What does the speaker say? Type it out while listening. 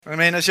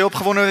Amen, as jy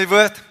opgewonde oor die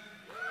woord?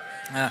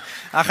 Ja,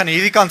 ek gaan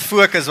hierdie kant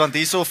fokus, want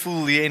hierso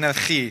voel die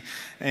energie.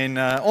 En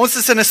ons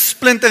is in 'n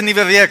splinter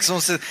nuwe week.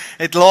 Ons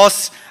het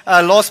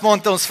laas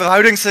maand ons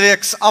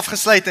verhoudingsreeks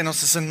afgesluit en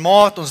ons is in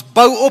Maart. Ons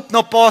bou op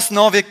na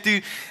Paasnaweek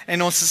toe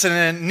en ons is in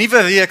 'n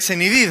nuwe reeks en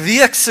hierdie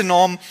reeks se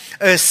naam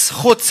is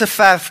Se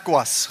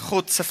Verfkwas.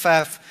 Se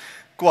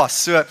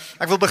Verfkwas. So,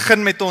 ek wil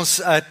begin met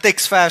ons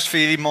teksvers vir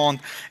hierdie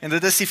maand en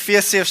dit is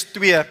Efesiërs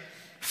 2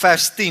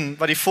 vers 10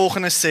 wat die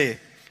volgende sê: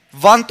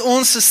 Want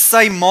ons is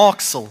sy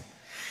maaksel,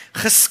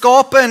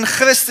 geskape in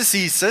Christus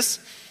Jesus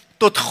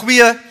tot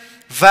goeie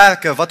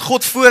werke wat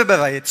God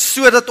voorberei het,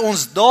 sodat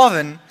ons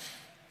daarin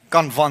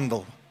kan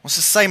wandel. Ons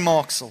is sy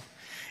maaksel.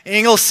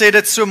 Engels sê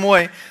dit so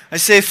mooi. Hy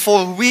sê,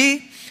 for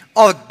we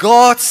are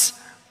God's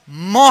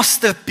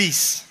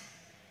masterpiece.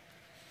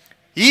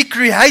 He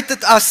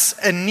created us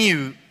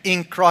anew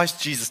in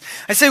Christ Jesus.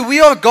 Hy sê,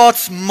 we are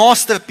God's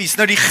masterpiece.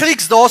 Nou die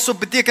Grieks daarso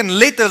beteken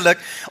letterlik,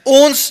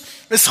 ons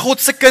is God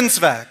se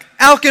kunswerk.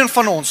 Elkeen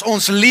van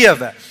ons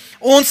lewe.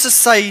 Ons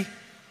is sy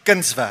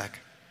kunswerk.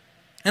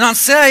 En dan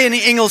sê hy in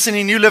die Engels in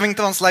die New Living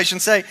Translation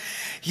sê,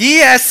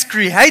 He has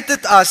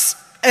created us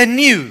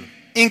anew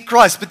in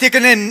Christ.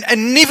 Beteken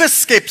 'n nuwe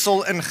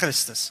skepsel in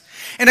Christus.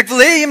 En ek wil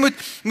hê jy moet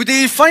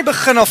hierdie van die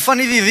begin af, van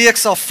hierdie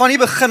reeks af, van die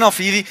begin af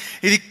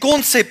hierdie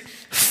konsep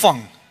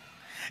vang.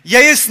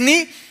 Jy is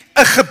nie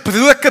 'n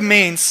gebroke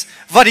mens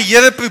wat die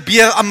Here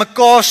probeer aan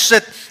mekaar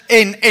sit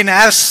en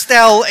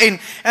herstel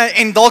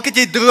en dalk het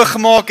jy droog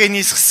gemaak en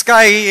jy's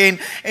geskei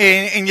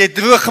en jy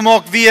droog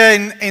gemaak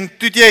weer en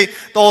toe jy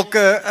dalk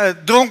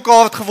 'n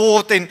dronkaard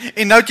geword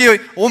en nou het jy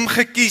hom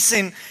gekies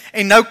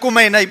en nou kom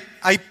hy en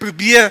hy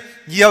probeer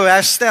jou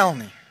herstel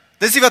nie.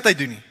 Dis nie wat hy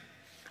doen nie.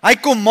 Hy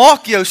kom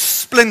maak jou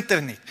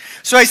splinternuut.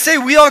 So hy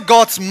sê we are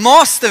God's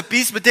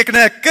masterpiece, beteken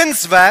 'n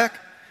kunswerk,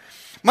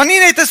 maar nie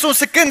net is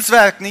ons 'n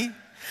kunswerk nie.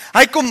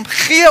 Hy kom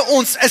gee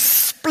ons 'n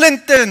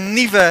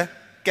splinternuwe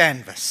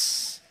canvas.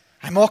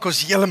 Hy maak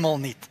ons heeltemal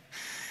nuut.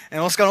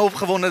 En ons kan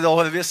opgewonde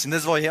daaroor wees en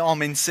dis waar jy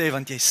amen sê,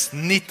 want jy's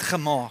nuut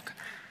gemaak.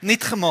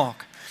 Nuut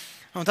gemaak.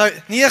 Want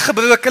hy nie 'n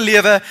gebroke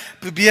lewe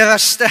probeer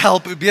herstel,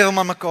 probeer om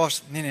aan mekaar.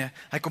 Nee,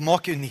 hy kom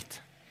maak jou nuut.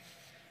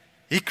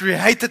 He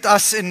created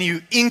us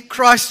anew in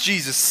Christ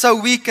Jesus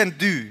so we can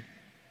do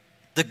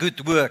the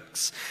good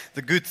works,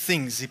 the good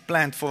things he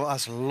planned for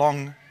us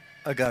long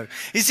ago.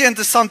 Hier is 'n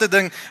interessante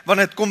ding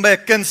wanneer dit kom by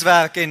 'n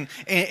kunswerk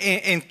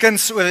en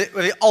kuns oor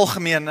die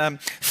algemeen.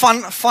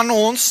 Van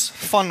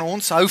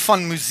ons hou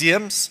van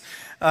museums.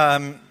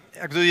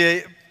 Ek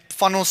bedoel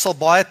van ons sal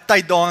baie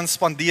tyd daarin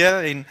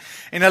spandeer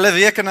en hulle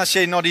reken as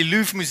jy na die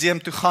Louvre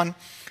museum toe gaan.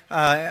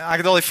 Ek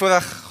het al die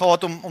voorreg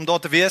gehad om daar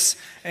te wees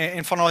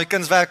en van al die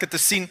kunswerke te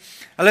sien.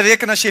 Hulle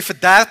reken as jy vir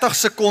 30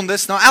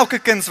 sekondes na elke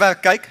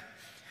kunswerk kyk,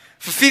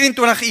 vir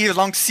 24 uur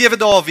lank, 7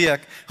 dae 'n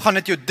week, gaan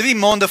dit jou 3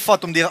 maande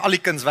vat om deur al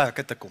die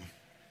kunswerke te kom.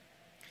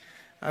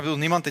 Ek bedoel,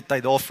 niemand het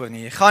tyd daarvoor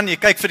nie. Jy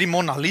kyk vir die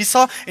Mona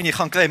Lisa en jy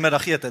gaan kry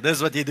middagete. Dis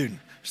wat jy doen.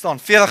 Verstaan,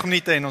 40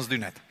 minute en ons doen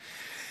dit.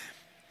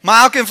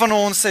 Maar elkeen van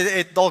ons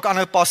het dalk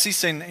ander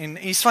passies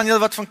en iets van julle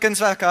wat van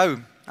kunswerke hou.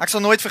 Ek sal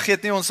nooit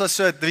vergeet nie, ons was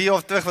so 3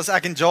 jaar terug, was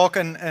ek en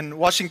Jacques in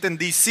Washington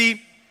DC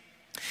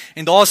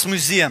en daar's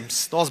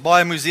museums. Daar's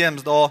baie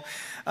museums daar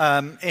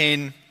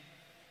en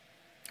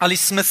al die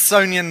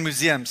Smithsonian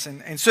museums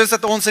en soos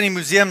dat ons in die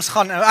museums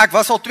gaan, ek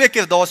was al 2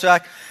 keer daar, so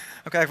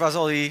ek was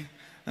al hier,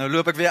 nou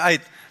loop ek weer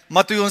uit,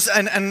 maar toe ons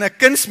in 'n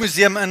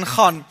kunsmuseum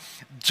ingaan,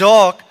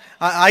 Jacques,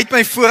 hy het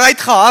my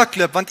vooruit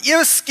gehardloop, want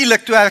eers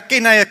skielik toe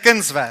herken hy 'n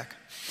kunswerk,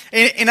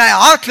 en hy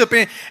hardloop,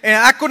 en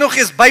ek kon nog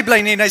eens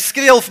bybly nie, en hy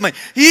skree vir my,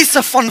 hier's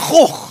 'n Van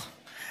Gogh,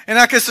 en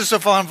ek is so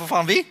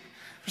van wie?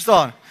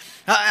 Verstaan?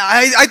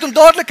 Hy het hom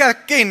dadelik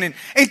herken,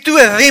 en toe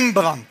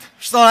Rembrandt,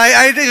 verstaan,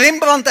 hy het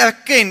Rembrandt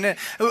herken,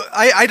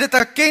 hy het dit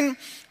herken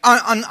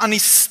aan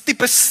die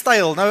tipe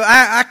styl. Nou,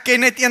 ek ken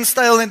net een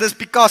styl en dis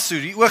Picasso,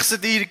 die oog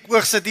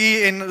sit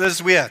hier en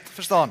dis weird,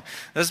 verstaan,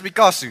 dis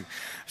Picasso,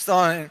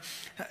 verstaan,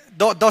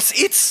 daar's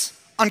iets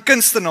aan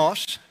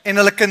kunstenaars en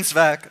hulle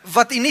kunswerk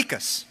wat uniek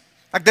is.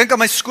 Ek dink aan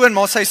my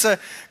skoonma, sy's 'n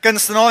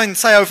kunstenaar en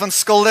sy hou van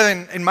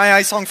skilder en my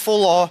huis hang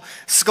vol haar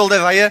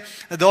skilderye.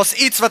 Daar's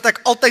iets wat ek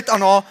altyd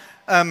aan haar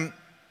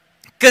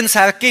kuns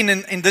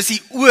herken en dis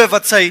die oë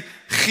wat sy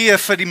gee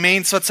vir die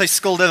mens wat sy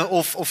skilder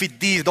of die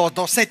dier.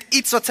 Daar's net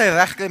iets wat sy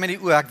regkry met die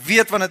oë. Ek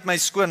weet wat dit my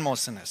skoonma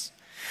se is.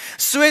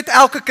 So het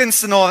elke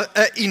kunstenaar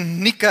 'n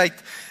uniekheid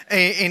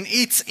en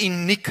iets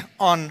uniek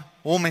aan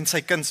hom en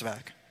sy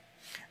kunswerk.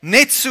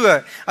 Net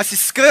so, as die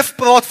skrif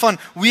praat van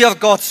we are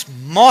God's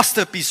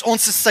masterpiece,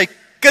 ons is sy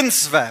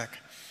kunswerk,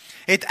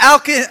 het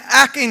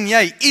ek en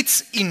jy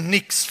iets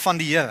unieks van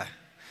die Here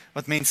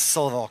wat mense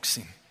sal raak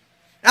sien.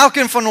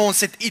 Elkeen van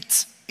ons het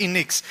iets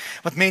unieks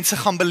wat mense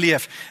gaan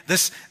beleef.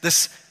 Dis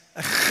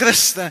 'n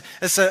Christen,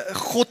 is 'n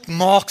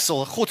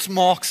Gods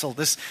maaksel.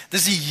 Dis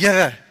die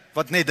Here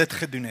wat net dit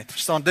gedoen het.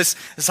 Verstaan? Dis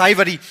hy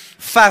wat die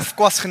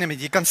verfkwas geneem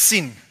het. Jy kan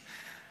sien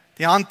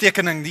die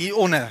handtekening die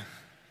onder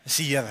is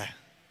die Here.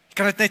 Jy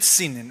kan dit net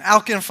sien en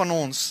elkeen van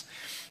ons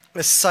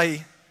is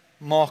sy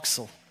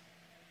maaksel.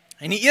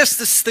 En die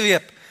eerste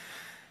streep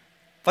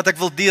wat ek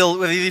wil deel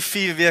oor hierdie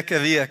 4 weke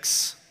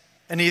reeks,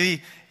 in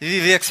hierdie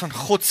reeks van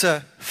God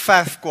se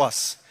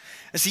verfkwas,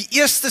 is die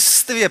eerste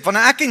streep,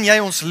 wanneer ek en jy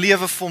ons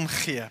lewe vir hom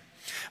gee.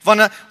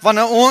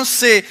 Wanneer ons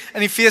sê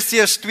in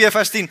Efesiërs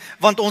 2:10,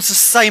 want ons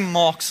is sy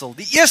maaksel.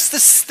 Die eerste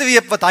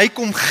streep wat hy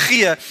kom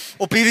gee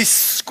op hierdie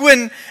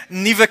skoon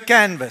nuwe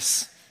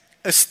canvas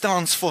is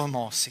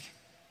transformasie.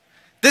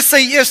 Dis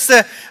sy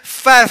eerste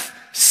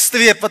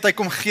verfstreep wat hy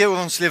kom gee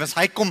oor ons lewens.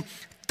 Hy kom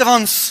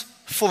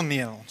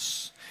transformeer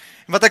ons.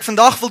 En wat ek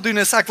vandag wil doen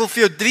is, ek wil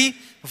vir jou 3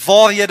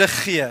 waarhede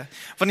gee,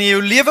 wanneer jy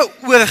jou lewe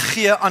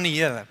oorgee aan die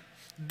Here.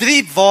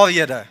 3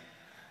 waarhede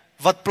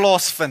wat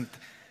plaasvind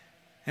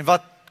en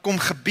wat kom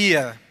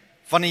gebeur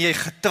wanneer jy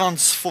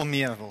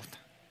getransformeer word.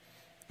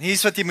 Hier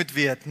is wat jy moet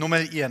weet,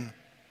 nommer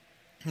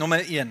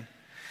 1.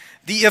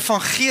 Die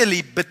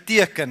evangelie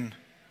beteken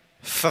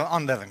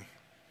verandering.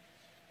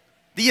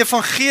 Die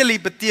evangelie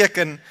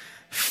beteken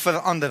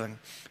verandering.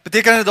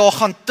 Beteken dat daar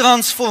gaan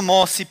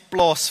transformasie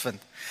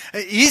plaasvind.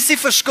 Hier is die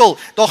verskil,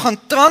 daar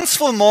gaan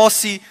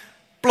transformasie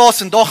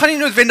plaasvind. Daar gaan nie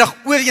noodwendig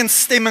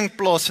ooreenstemming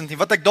plaasvind nie.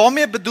 Wat ek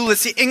daarmee bedoel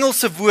is die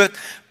Engelse woord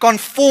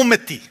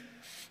conformity.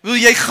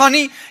 Jy gaan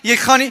nie,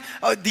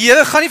 die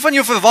Here gaan nie van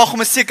jou verwag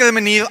om 'n sekere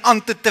manier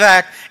aan te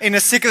trek en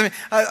 'n sekere,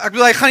 ek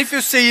bedoel, hy gaan nie vir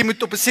jou sê jy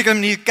moet op 'n sekere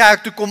manier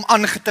kerk toe kom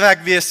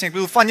aangetrek wees nie. Ek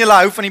bedoel, van julle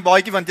hou van die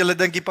baadjie want julle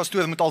dink die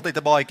pastoor moet altyd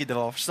 'n baadjie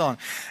dra, verstaan?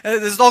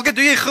 Dis dalk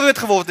hoe jy groot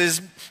geword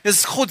het,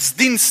 dis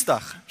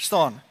godsdienstig,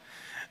 verstaan?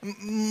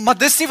 Maar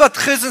dis nie wat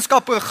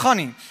Christendom oor gaan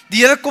nie.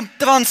 Die Here kom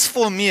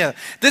transformeer.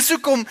 Dis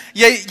hoekom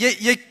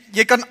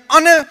jy kan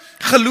ander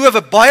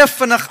gelowe baie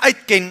vinnig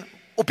uitken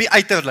op die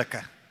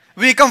uiterlike.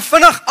 Jy kan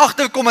vinnig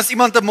agterkom as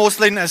iemand 'n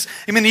moslim is,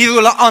 die manier hoe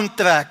hulle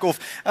aantrek of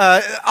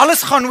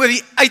alles gaan oor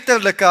die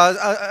uiterlike.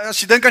 As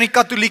jy dink aan die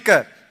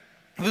Katolieke,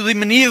 die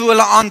manier hoe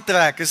hulle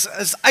aantrek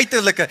is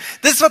uiterlike.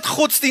 Dis wat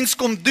godsdienst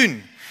kom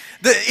doen.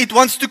 It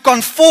wants to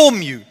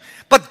conform you.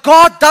 But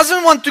God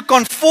doesn't want to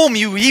conform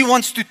you, he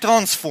wants to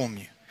transform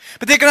you.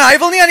 Beteken hy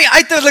wil nie aan die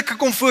uiterlike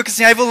kom fokus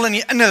nie, hy wil aan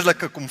die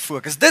innerlike kom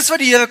fokus. Dis wat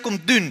die Here kom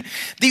doen.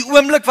 Die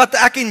oomblik wat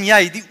ek en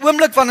jy, die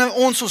oomblik wanneer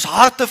ons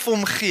harte vir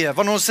hom gee,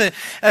 wanneer ons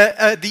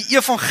die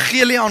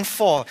evangelie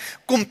aanvaar,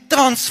 kom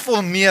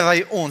transformeer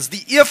hy ons.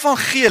 Die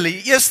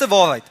evangelie, die eerste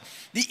waarheid,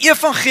 die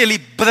evangelie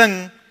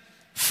bring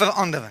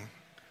verandering.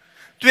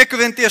 2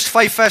 Korintiërs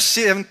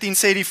 5:17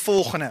 sê die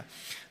volgende: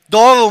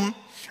 Daarom,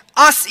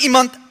 as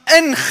iemand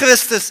in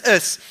Christus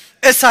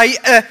is hy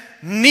 'n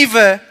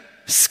nuwe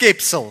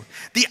skepsel.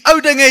 Die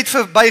ou dinge het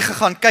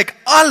verbygegaan. Kyk,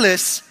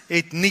 alles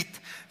het nuut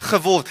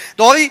geword.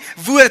 Daardie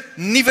woord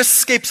nuwe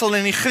skepsel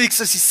in die Grieks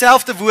is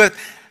dieselfde woord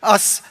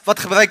as wat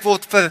gebruik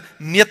word vir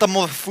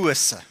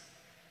metamorfose.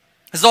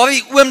 Is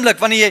daardie oomblik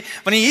wanneer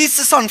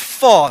Jesus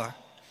aanvaar,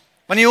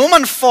 wanneer jy hom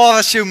aanvaar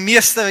as jou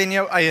meester en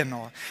jou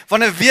eienaar,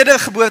 wanneer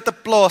wedergeboorte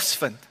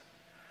plaasvind,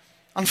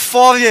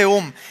 aanvaar jy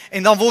hom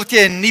en dan word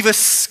jy 'n nuwe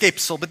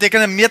skepsel.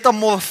 Beteken 'n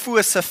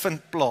metamorfose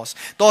vind plaas.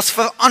 Daar's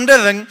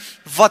verandering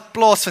wat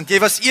plaasvind. Jy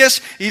was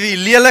eers hierdie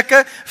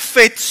lelike,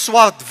 vet,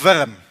 swart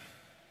wurm.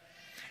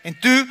 En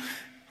toe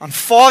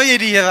aanvaar jy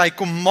die Here, hy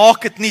kom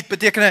maak dit nuut.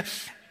 Beteken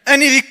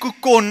in hierdie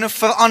kokon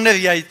verander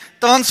jy,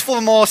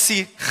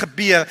 transformasie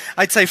gebeur.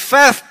 Hy het sy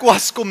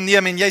verfkwas kom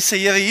neem en jy sê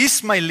Here, hier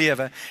is my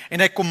lewe en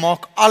hy kom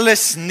maak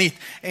alles nuut.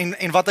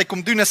 En wat hy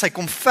kom doen is hy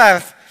kom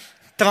verf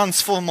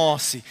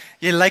transformasie.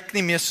 Jy lyk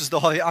nie meer soos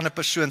daardie ander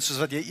persoon soos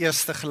wat jy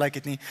eers gelyk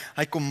het nie.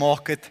 Hy kom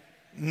maak dit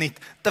nuut.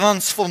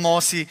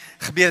 Transformasie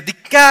gebeur. Die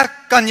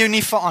kerk kan jou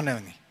nie verander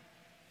nie.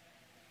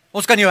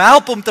 Ons kan jou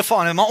help om te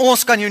verander, maar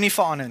ons kan jou nie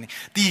verander nie.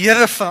 Die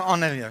Here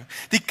verander jou.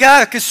 Die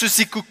kerk is soos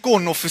die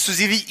kokon of soos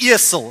hierdie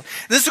esel.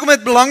 Dis hoekom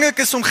dit belangrik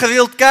is om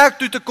gereeld kerk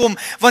toe te kom,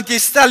 want jy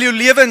stel jou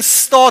lewe in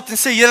staat en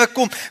sê Here,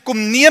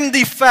 kom neem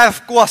die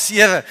verfkwas,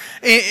 Here.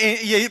 En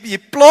jy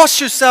plaas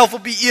jouself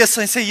op die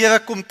esel en sê Here,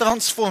 kom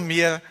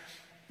transformeer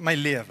my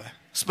lewe.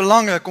 Het is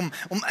belangrik om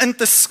in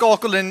te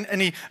skakel in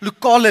die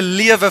lokale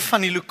lewe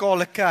van die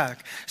lokale kerk,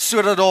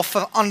 sodat daar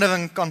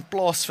verandering kan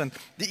plaasvind.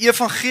 Die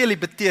evangelie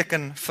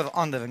beteken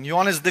verandering.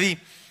 Johannes 3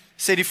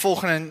 sê die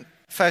volgende in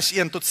vers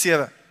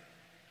 1-7.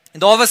 En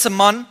daar was 'n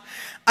man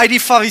uit die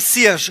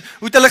Fariseërs.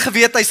 Hoe het hulle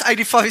geweet hy's uit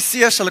die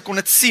Fariseërs? Hulle kon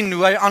dit sien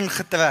hoe hy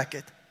aangetrek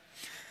het.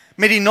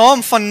 Met die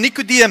naam van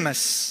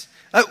Nikodemus,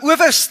 'n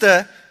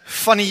owerste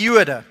van die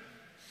Jode.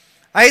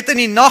 Hy het in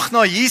die nag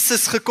na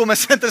Jesus gekom.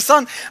 Is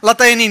interessant dat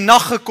hy in die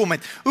nag gekom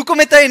het. Hoekom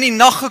het hy in die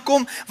nag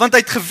gekom? Want hy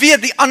het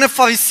geweet die ander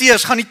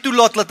Fariseërs gaan nie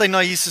toelaat dat hy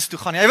na Jesus toe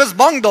gaan nie. Hy was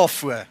bang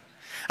daarvoor.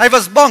 Hy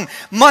was bang,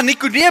 maar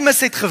Nikodemus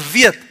het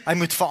geweet hy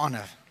moet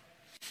verander.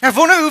 Ek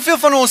wonder hoeveel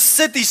van ons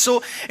sit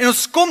hierso en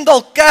ons kom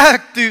dalk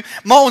kerk toe,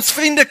 maar ons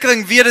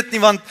vriendekring weet dit nie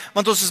want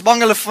ons is bang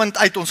hulle vind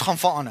uit ons gaan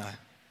verander.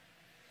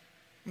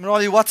 Maar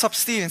die WhatsApp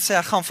stuur en sê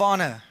ek gaan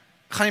verander.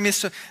 Ek gaan nie meer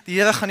so, die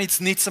Here gaan iets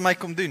nuuts in my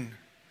kom doen.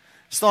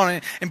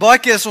 Staan, en baie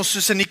keer is ons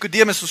soos 'n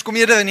Nikodemus, ons kom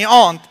eerder in die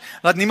aand,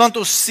 laat niemand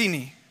ons sien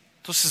nie.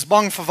 Ons is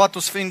bang vir wat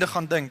ons vriende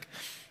gaan dink,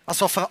 as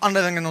daar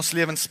verandering in ons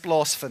lewens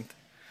plaasvind.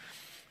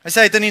 Hy sê,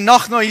 hy het in die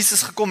nag na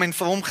Jesus gekom en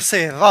vir hom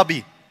gesê,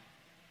 Rabbi,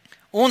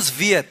 ons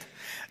weet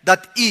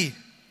dat u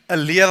 'n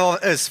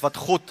leraar is wat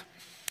God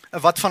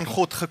wat van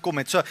God gekom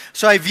het.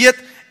 So hy weet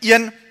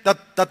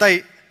dat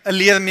hy 'n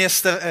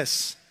leermeester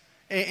is.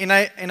 En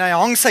hy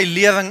hang sy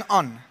lering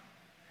aan.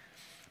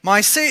 Maar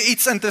hy sê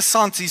iets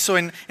interessants hierso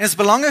en is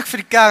belangrik vir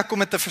die kerk om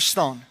dit te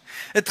verstaan.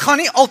 Dit gaan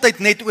nie altyd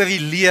net oor die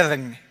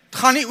lering nie. Dit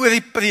gaan nie oor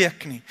die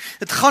preek nie.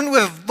 Dit gaan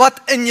oor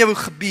wat in jou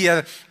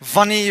gebeur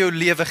wanneer jy jou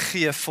lewe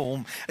gee vir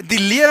hom. Die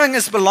lering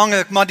is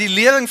belangrik, maar die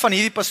lering van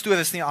hierdie pastoor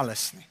is nie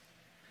alles nie.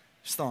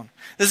 Verstaan?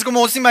 Dis hoekom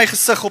ons nie my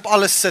gesig op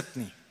alles sit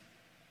nie.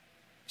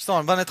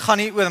 Verstaan? Want dit gaan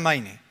nie oor my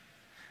nie.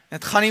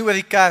 Dit gaan nie oor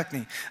die kerk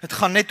nie. Dit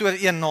gaan net oor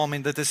een naam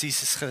en dit is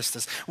Jesus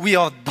Christus. We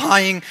are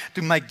dying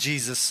to make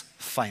Jesus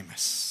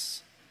famous.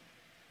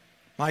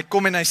 Maar hy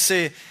kom en hy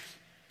sê,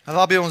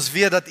 Rabbi, ons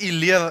weet dat u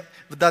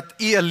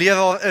 'n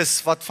leraar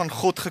is wat van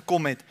God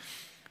gekom het.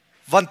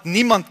 Want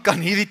niemand kan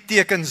hierdie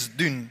tekens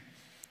doen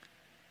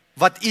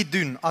wat u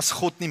doen as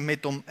God nie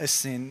met hom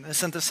is nie. En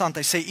is interessant,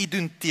 hy sê u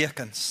doen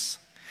tekens.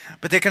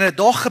 Beteken dit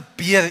daar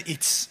gebeur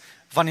iets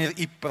wanneer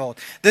u praat.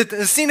 Dit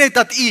is nie net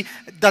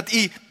dat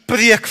u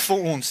preek vir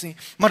ons nie,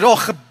 maar daar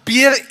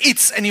gebeur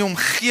iets in die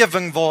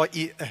omgewing waar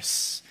u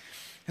is.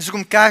 Dis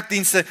hoekom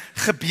kerkdienste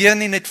gebeur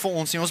nie net vir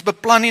ons nie. Ons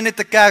beplan nie net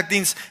 'n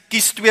kerkdiens,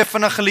 kies 2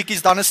 vinnige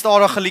liedjies, dan 'n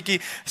stadige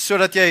liedjie,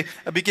 sodat jy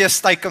 'n bietjie 'n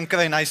styk kan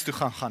kry en huis toe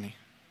gaan nie.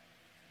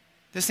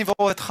 Dis nie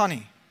waaroor dit gaan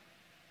nie.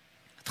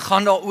 Dit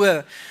gaan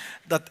daaroor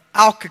dat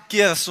elke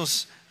keer as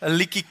ons 'n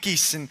liedjie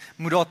kies en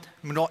moet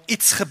daar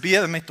iets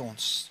gebeur met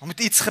ons. Daar moet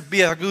iets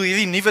gebeur. Ek bedoel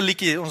hierdie nuwe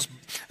liedjie,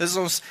 is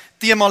ons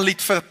tema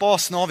lied vir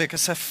Paasnaweek.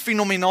 Is 'n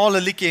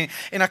fenominale liedjie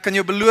en ek kan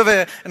jou beloof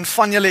en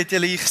van julle het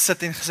julle hier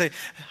gesit en gesê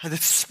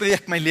dit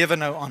spreek my lewe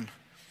nou aan.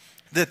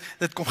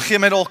 Dit kom gee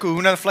my dalk 'n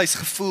hoendervleis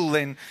gevoel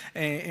en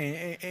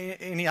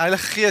die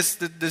Heilige Gees,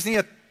 dis nie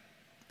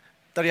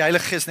dat die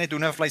Heilige Gees net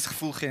hoendervleis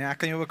gevoel gee nie. Ek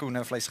kan jou ook 'n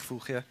hoendervleis gevoel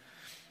gee.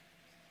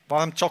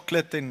 Warm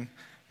chocolate en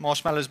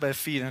marshmallows by 'n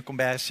vuur en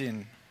kombersie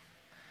en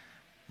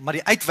maar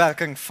die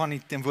uitwerking van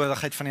die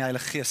teenwoordigheid van die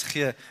Heilige Gees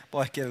gee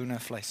baie keer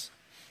hoendervleis.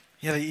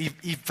 Here,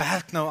 u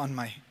werk nou aan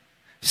my.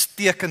 Dis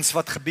tekens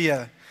wat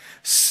gebeur,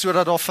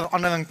 sodat daar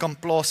verandering kan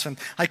plaasvind.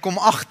 Hy kom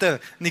agter,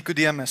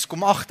 Nikodemus,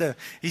 kom agter,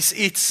 hier's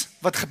iets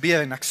wat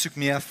gebeur en ek soek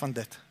meer van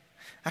dit.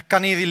 Ek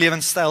kan nie hierdie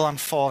lewenstyl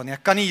aanvaar nie.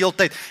 Ek kan nie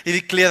heeltyd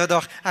hierdie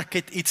kleredag, ek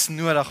het iets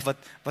nodig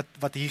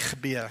wat hier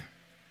gebeur.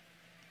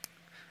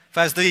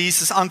 Vers 3,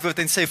 Jesus antwoord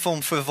en sê vir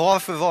hom,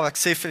 voorwaar, ek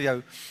sê vir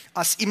jou,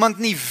 as iemand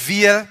nie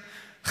weer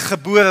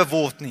gebore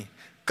word nie,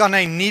 kan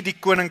hy nie die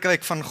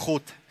koninkryk van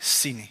God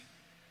sien nie.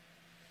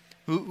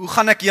 Hoe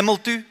gaan ek hemel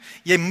toe?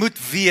 Jy moet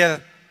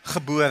weer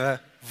gebore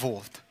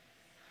word.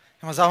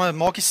 Ja, maar sê,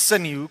 maak nie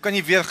sin nie, hoe kan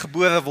jy weer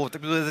gebore word?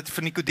 Ek bedoel, dit het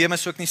vir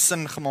Nikodemus ook nie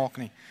sin gemaak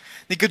nie.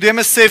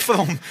 Nikodemus sê vir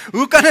hom,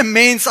 hoe kan 'n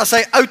mens as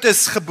hy oud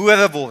is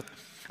gebore word?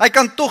 Hy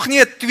kan tog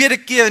nie 'n tweede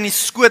keer in die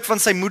skoot van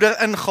sy moeder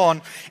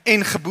ingaan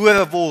en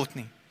gebore word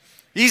nie.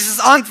 Jesus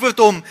antwoord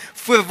hom,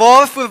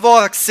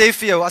 voorwaar, ek sê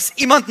vir jou, as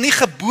iemand nie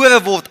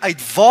gebore word uit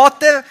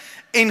water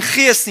en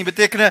gees nie,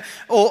 beteken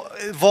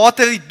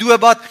water die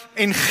doopbad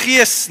en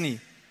gees nie,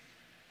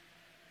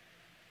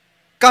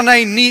 kan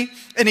hy nie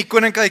in die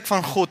koninkryk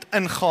van God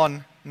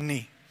ingaan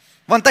nie.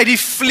 Want uit die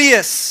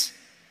vlees,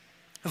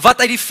 wat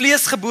uit die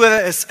vlees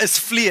gebore is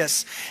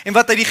vlees, en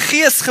wat uit die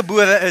gees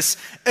gebore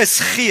is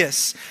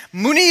gees.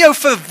 Moenie jou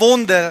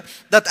verwonder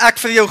dat ek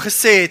vir jou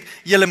gesê het,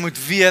 julle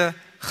moet weer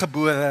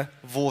gebore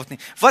word nie.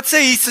 Wat sê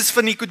Jesus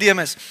vir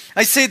Nikodemus?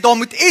 Hy sê, daar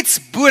moet iets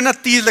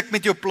bonatuurlik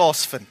met jou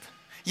plaasvind.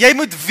 Jy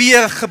moet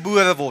weer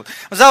gebore word.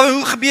 Ons sê,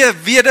 hoe gebeur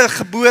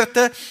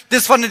wedergeboorte?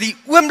 Dis wanneer die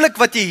oomblik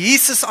wat jy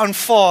Jesus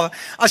aanvaar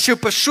as jou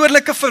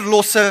persoonlike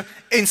verlosser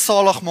en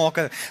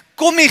saligmaker.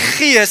 Kom die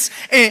Gees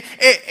en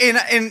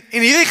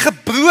hierdie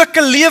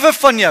gebroke lewe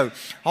van jou,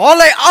 haal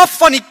hy af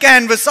van die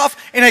canvas af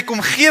en hy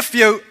kom gee vir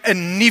jou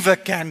 'n nuwe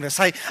canvas.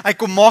 Hy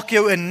kom maak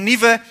jou 'n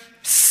nuwe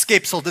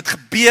skepsel. Dit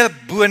gebeur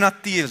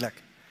bonatuurlik.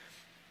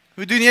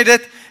 Hoe doen jy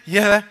dit?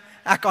 Here,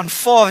 ek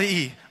aanvaar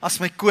U as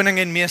my koning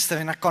en meester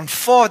en ek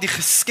aanvaar die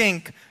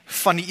geskenk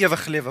van die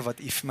ewige lewe wat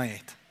U vir my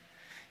het.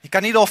 Jy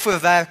kan nie daarvoor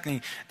werk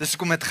nie, dis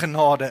hoekom dit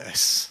genade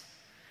is.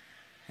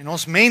 En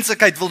ons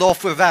menslikheid wil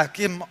daarvoor werk.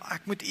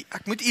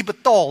 Ek moet U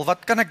betaal,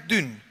 wat kan ek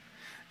doen?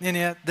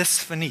 Nee, dis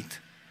verniet.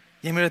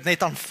 Jy moet dit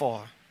net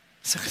aanvaar.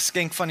 Dis 'n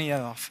geskenk van die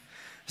Here af.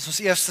 Dis ons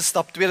eerste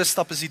stap. Tweede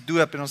stap is die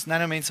doop en ons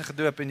nou mense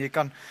gedoop en jy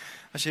kan,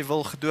 as jy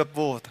wil, gedoop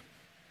word.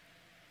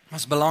 Maar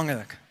is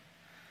belangrik.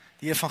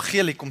 Die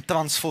evangelie kom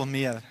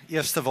transformeer.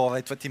 Eerste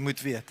waarheid wat jy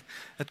moet weet.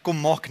 Dit kom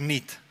maak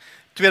nuut.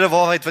 Tweede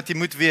waarheid wat jy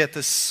moet weet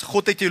is,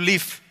 God het jou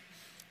lief,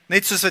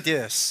 net soos wat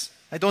jy is.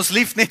 Hy het ons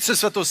lief net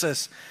soos wat ons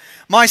is.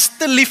 Maar hy is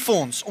te lief vir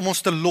ons om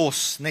ons te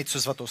los net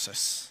soos wat ons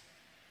is.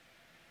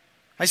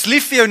 Hy is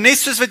lief vir jou net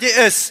soos wat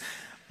jy is,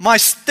 maar hy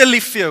is te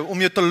lief vir jou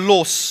om jou te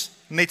los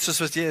net soos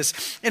wat jy is.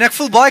 En ek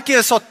voel baie keer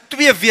is daar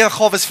twee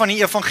weergawes van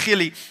die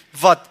evangelie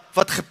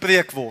wat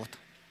gepreek word.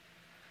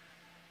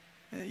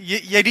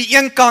 Jy die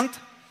een kant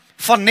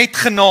van net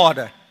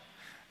genade.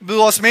 Ek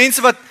bedoel, as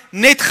mense wat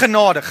net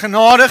genade.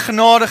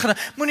 Genade.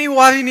 Moenie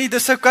worry nie,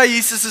 dis okay,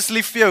 Jesus is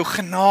lief vir jou.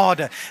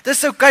 Genade.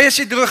 Dis okay as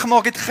jy droog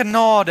gemaak het,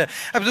 genade.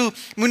 Ek bedoel,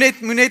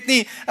 moet net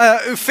nie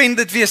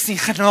offended wees nie,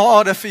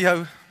 genade vir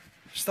jou.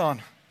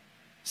 Verstaan?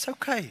 Dis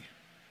okay.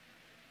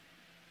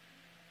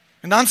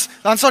 En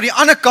dan sal die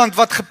ander kant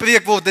wat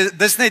gepreek word,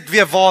 dis net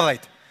weer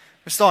waarheid.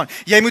 Verstaan?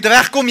 Jy moet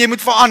regkom, jy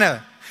moet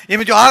verander. Jy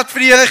moet jou hart vir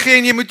die Here gee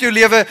en jy moet jou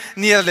lewe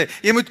neerlê.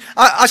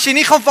 As jy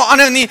nie gaan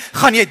verander nie,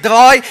 gaan jy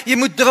draai. Jy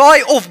moet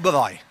draai of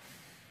braai.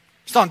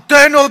 Verstaan?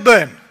 Turn or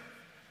burn.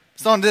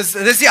 Verstaan?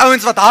 Dis die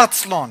ouens wat hard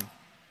slaan.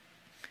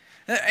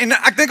 En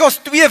ek dink ons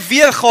twee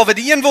weergawe,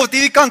 die een word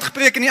hierdie kant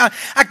gepreek en die ander.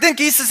 Ek dink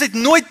Jesus het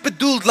nooit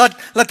bedoel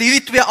dat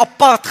hierdie twee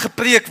apart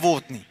gepreek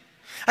word nie.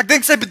 Ek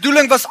dink sy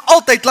bedoeling was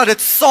altyd dat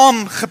dit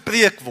saam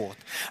gepreek word.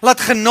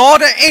 Laat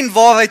genade en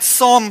waarheid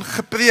saam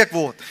gepreek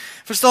word.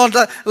 Verstaan,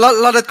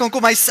 laat dit kan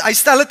kom. Hy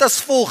stel dit as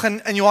volg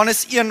in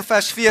Johannes 1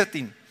 vers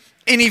 14.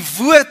 En die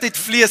woord het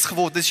vlees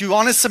geword. Dis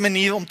Johannes se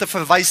manier om te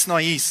verwys na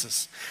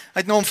Jesus.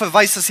 Hy het nou hom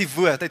verwys as die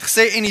woord. Hy het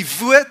gesê en die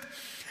woord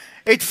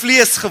het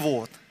vlees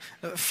geword.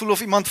 Voel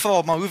of iemand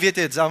vra, maar hoe weet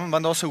jy dit?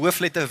 Want daar's 'n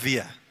hoofletter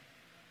W.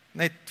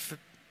 Net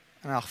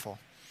in elk geval.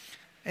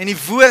 En die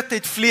woord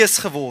het vlees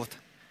geword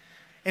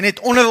en het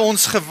onder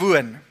ons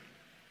gewoon.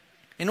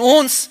 En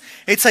ons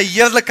het sy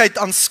heerlikheid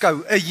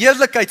aanskou, 'n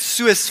heerlikheid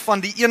soos van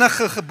die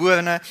enige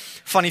geborene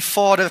van die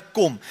Vader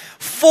kom,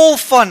 vol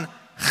van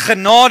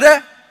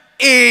genade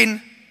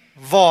en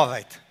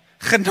waarheid.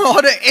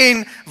 Genade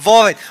en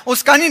waarheid.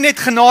 Ons kan nie net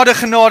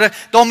genade,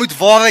 daar moet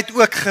waarheid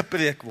ook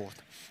gepreek word.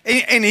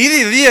 En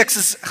hierdie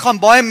reeks gaan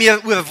baie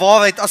meer oor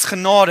waarheid as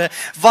genade,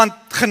 want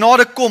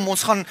genade kom,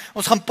 ons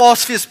gaan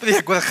Paasfees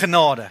spreek oor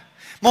genade.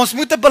 Maar ons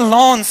moet 'n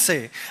balans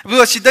hê. Ek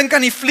bedoel, as jy dink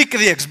aan die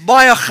fliekreeks,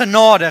 baie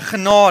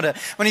genade.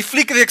 Want die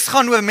fliekreeks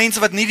gaan oor mense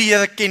wat nie die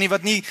Here ken nie,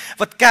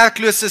 wat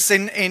kerkloos is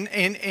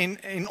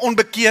en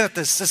onbekeerd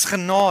is. Dis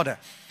genade.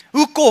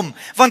 Hoekom?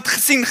 Want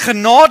gesien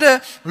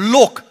genade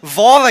lok,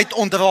 waarheid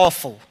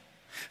ontrafel.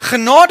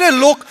 Genade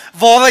lok,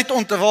 waarheid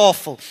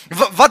ontrafel.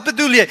 Wat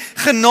bedoel jy?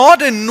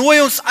 Genade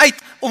nooi ons uit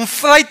om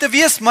vry te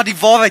wees, maar die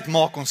waarheid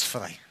maak ons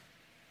vry.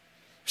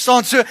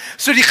 Verstaan?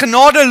 So die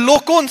genade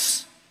lok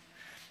ons.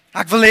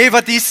 Ek wil hê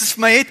wat Jesus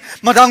vir my het,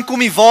 maar dan kom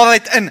die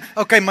waarheid in.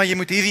 Okay, maar jy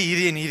moet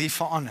hierdie en hierdie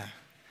verander.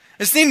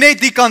 Is nie net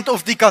die kant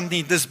of die kant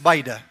nie, dis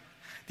beide.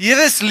 Die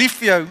Here is lief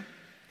vir jou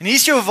en hier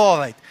is jou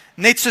waarheid,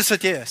 net soos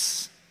wat jy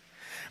is.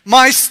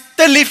 Maar hy's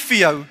te lief vir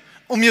jou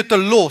om jou te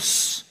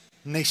los,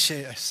 net soos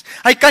jy is.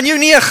 Hy kan jou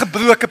nie 'n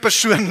gebroke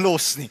persoon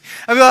los nie.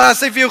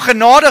 As hy vir jou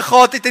genade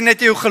gehad het en het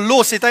jou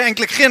gelos, het hy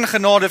eintlik geen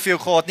genade vir jou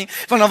gehad nie,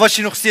 want dan was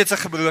jy nog steeds 'n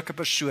gebroke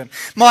persoon.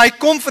 Maar hy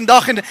kom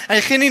vandag en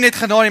hy gee nie net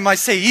genade nie, maar hy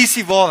sê, hier is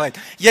die waarheid.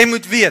 Jy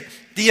moet weet,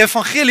 die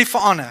evangelie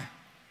verander.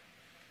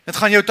 Dit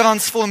gaan jou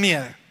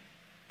transformeer.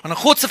 En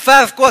God se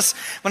verfkwas,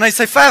 wanneer hy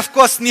sy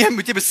verfkwas neem,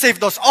 moet jy besef,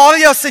 daar's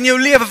areas in jou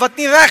lewe wat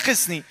nie reg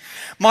is nie,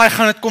 maar hy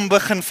gaan dit kom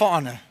begin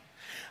verander.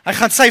 Hy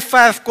gaan sy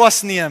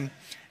verfkwas neem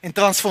en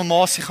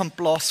transformasie gaan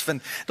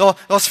plaasvind.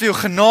 Daar's vir jou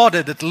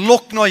genade, dit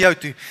lok na jou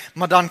toe,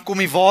 maar dan kom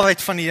die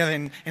waarheid van die Here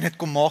en dit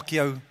kom maak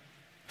jou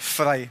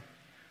vry.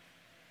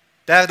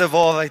 Derde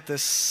waarheid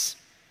is,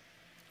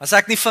 as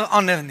ek nie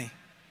verander nie,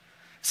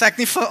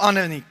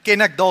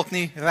 ken ek dalk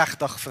nie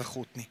regtig vir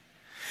God nie.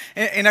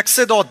 En ek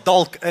sit daar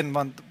dalk in,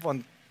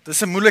 want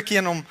dis 'n moeilike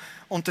een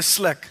om te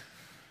sluk.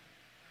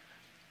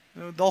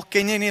 Dalk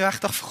ken jy nie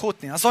regtig vir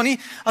God nie. As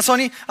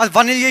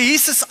wanneer jy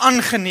Jesus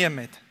aangeneem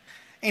het,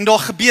 en daar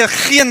gebeur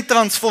geen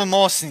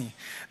transformasie nie,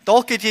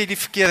 dalk het jy die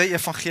verkeerde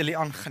evangelie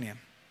aangeneem.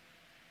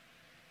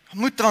 Er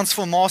moet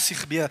transformasie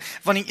gebeur,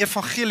 want die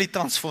evangelie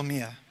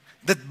transformeer.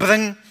 Dit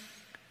bring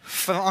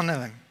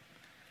verandering.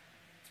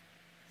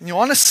 En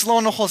Johannes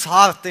slaan nog ons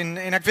hart,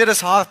 en ek weet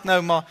dis hard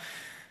nou, maar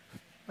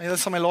jy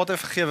sal my later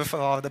vergewe vir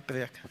harde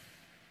preek.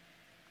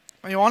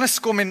 Maar Johannes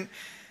kom en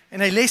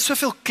hy lê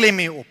soveel klem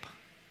hier op.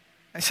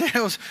 Hy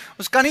sê,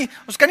 ons kan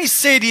nie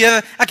sê die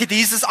Here, ek het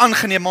Jesus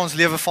aangeneem, maar ons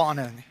lewe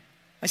verander nie.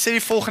 Hy sê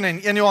die volgende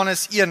in 1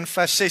 Johannes 1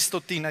 vers 6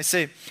 tot 10, hy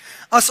sê,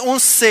 as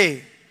ons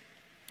sê,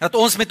 dat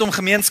ons met hom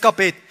gemeenskap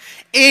het,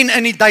 en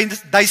in die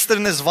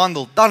duisternis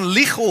wandel, dan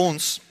lieg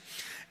ons,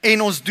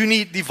 en ons doen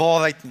nie die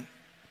waarheid nie.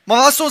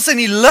 Maar as ons in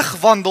die lig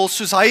wandel,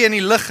 soos hy in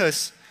die lig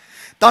is,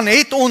 dan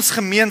het ons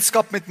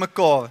gemeenskap met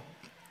mekaar,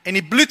 en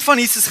die bloed van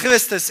Jesus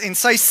Christus en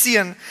sy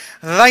seun,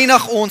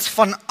 reinig ons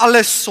van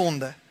alle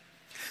sonde.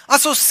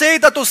 As ons sê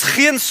dat ons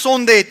geen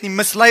sonde het nie,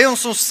 mislei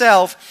ons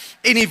onsself,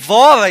 en die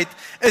waarheid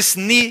is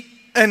nie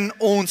in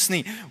ons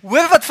nie.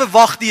 Hoor wat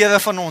verwag die Here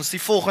van ons, die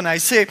volgende, hy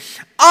sê,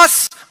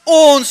 as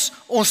ons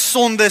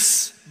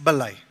sondes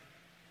bely.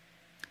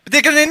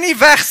 Beteken dit nie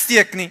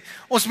wegsteek nie,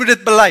 ons moet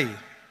dit bely.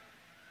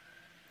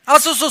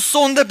 As ons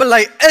sonde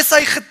bely, is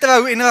hy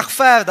getrou en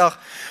regverdig,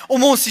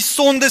 om ons die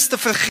sondes te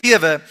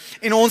vergewe,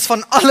 en ons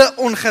van alle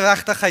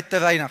ongeregtigheid te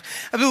reinig.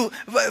 Ek bedoel,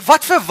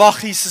 wat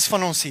verwag Jesus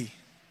van ons hier?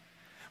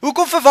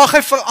 Hoekom verwag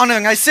hy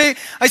verandering? Hy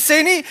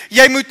sê nie,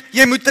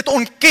 jy moet dit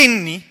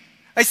ontken nie.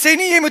 Hy sê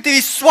nie, jy moet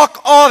hierdie swak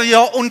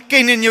area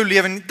ontken in jou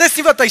lewe nie. Dis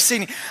nie wat hy sê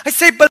nie. Hy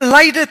sê,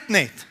 bely dit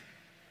net.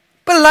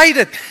 Bely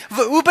dit.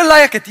 Hoe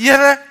bely ek dit?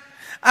 Here,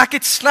 Ek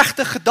het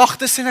slegte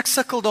gedagtes en ek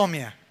sukkel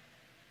daarmee.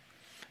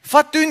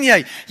 Wat doen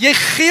jy? Jy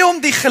gee hom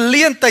die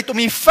geleentheid om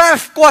die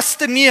verfkwas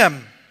te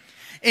neem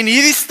en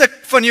hierdie stuk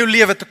van jou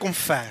lewe te kom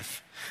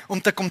verf,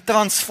 om te kom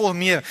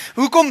transformeer.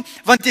 Hoekom?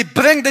 Want jy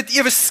bring dit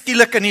ewe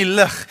skielik in die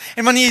lig.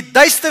 En wanneer jy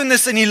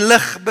duisternis in die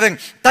lig bring,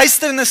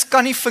 duisternis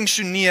kan nie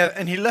funksioneer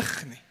in die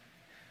lig nie.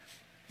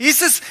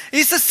 Jesus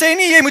sê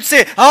nie, jy moet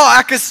sê,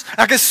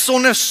 ek is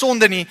sonder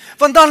sonde nie,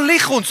 want dan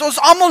lieg ons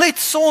almal het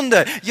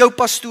sonde, jou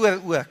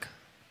pastoor ook.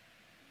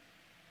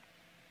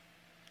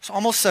 Ons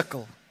almal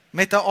sukkel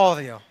met 'n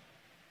area.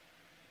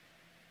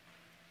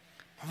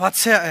 Wat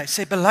sê hy? Hy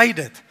sê, bely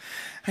dit.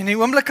 En die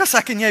oomblik as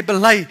ek en jy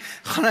bely,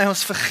 gaan hy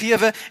ons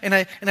vergewe, en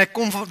hy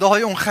kom van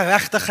daai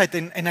ongeregtigheid,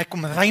 en hy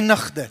kom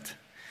reinig dit.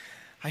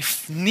 Hy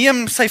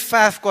neem sy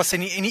verfkwas,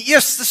 en die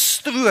eerste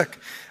strook,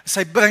 is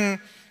hy bring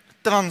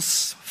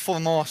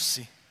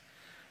transformasie.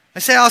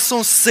 Hy sê, as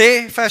ons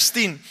sê, vers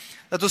 10,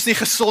 dat ons nie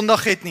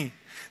gesondig het nie,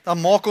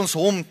 dan maak ons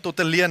hom tot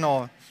 'n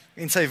leenaar,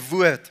 en sy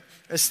woord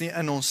is nie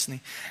in ons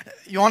nie.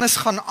 Johannes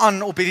gaan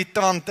aan op hierdie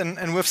trant in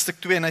hoofstuk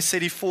 2, en hy sê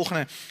die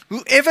volgende,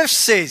 whoever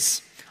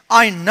says,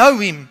 I know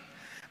him,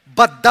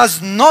 but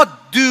does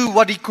not do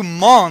what he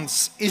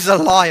commands is a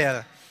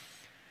liar,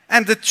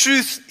 and the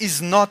truth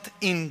is not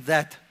in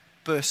that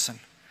person.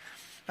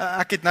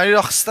 Ek het nou die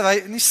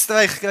dag nie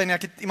stry gekry nie,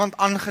 ek het iemand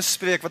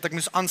aangespreek wat ek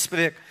moes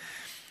aanspreek,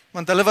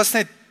 want hulle was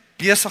net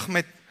besig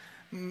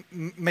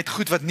met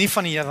goed wat nie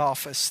van die Here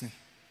af is nie.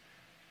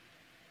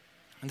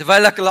 En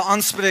terwyl ek hulle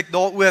aanspreek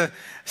daaroor,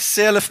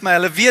 sê hulle vir my,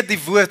 hulle weet die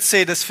woord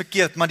sê dis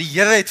verkeerd, maar die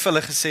Here het vir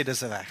hulle gesê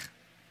dis reg.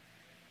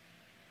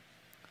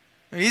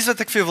 Hier is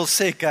wat ek vir jou wil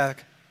sê,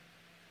 kerk.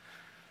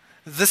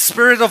 The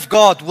Spirit of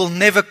God will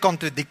never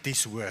contradict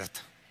His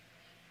word.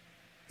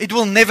 It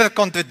will never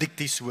contradict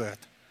His word.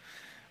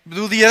 Ek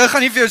bedoel, die Here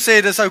gaan nie vir jou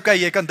sê, dis okay,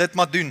 jy kan dit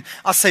maar doen,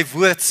 as sy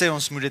woord sê,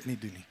 ons moet dit nie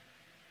doen nie.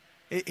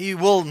 He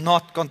will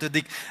not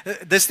contradict.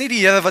 Dis nie die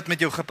Here wat met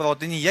jou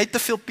gepraat het nie, jy het te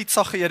veel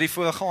pizza geëet die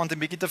vorige aand, en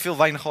bietjie te veel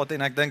wyn gehad,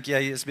 en ek dink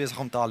jy is besig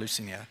om te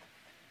hallusineer.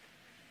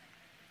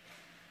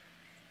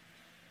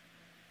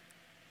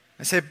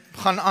 Hy sê,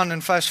 gaan aan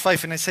in vers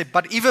 5, en hy sê,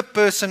 but if a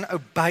person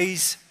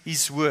obeys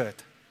his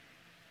word.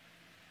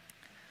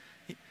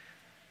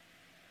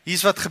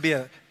 Hier's wat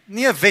gebeur.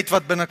 Nie 'n wet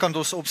wat binnekant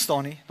ons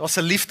opstaan nie. Daar's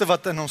 'n liefde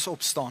wat in ons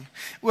opstaan.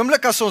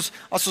 Oomblik as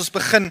ons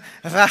begin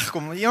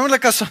regkom.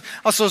 Oomblik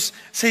as ons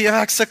sê,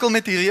 ja, ek sukkel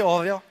met hierdie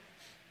area,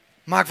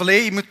 maar ek wil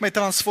hê jy moet my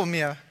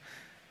transformeer.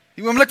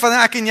 Die oomblik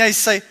wanneer ek en jy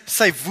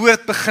sy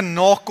woord begin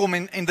nakom,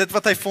 en dit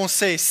wat hy vir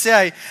ons sê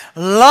hy,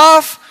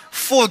 love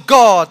for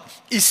God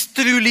is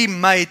truly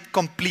made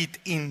complete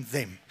in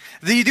them.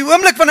 Die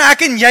oomblik wanneer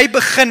ek en jy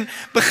begin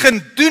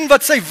doen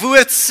wat sy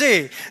woord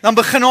sê, dan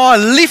begin daar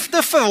 'n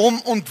liefde vir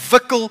hom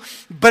ontwikkel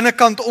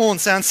binnekant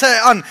ons. En sê hy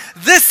aan,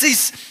 this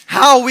is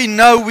how we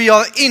know we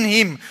are in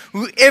him.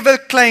 Whoever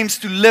claims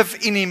to live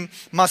in him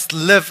must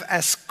live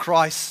as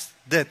Christ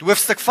did.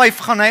 Hoofstuk 5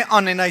 gaan hy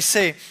aan en hy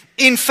sê,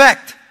 in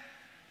fact,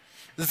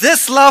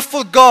 this love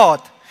for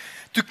God,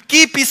 to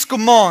keep his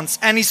commands,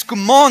 and his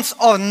commands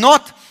are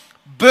not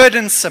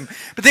burdensome.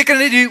 Beteken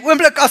dit die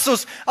oomblik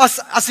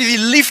as hierdie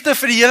liefde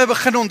vir die Here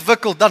begin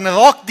ontwikkel, dan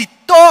raak die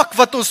taak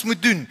wat ons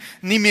moet doen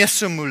nie meer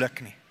so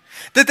moeilik nie.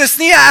 Dit is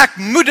nie ek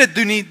moet dit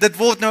doen nie, dit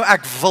word nou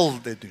ek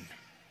wil dit doen.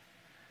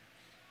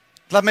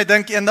 Laat my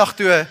dink eendag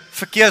toe 'n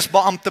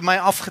verkeersbeampte my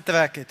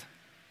afgetrek het.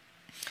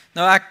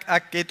 Nou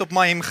ek het op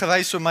my hem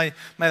gery, so my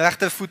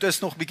regtervoet is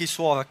nog bietjie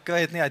swaar, ek kry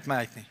dit nie uit my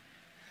uit nie.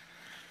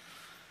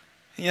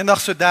 Eendag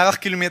so 30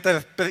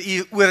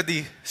 km/h oor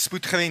die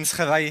spoedgrens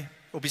gery,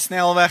 op die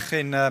snelweg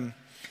en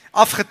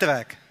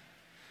afgetrek.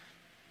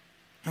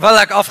 Terwyl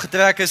ek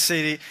afgetrek is,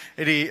 het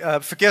die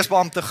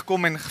verkeersbeampte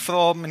gekom en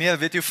gevra, meneer,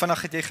 weet jy hoe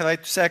vinnig het jy gery?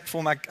 Toe sê ek vir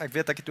hom, ek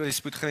weet ek het oor die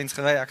spoedgrens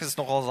gery, ek is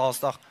nogal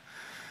haastig.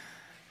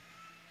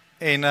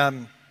 En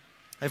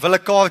hy wil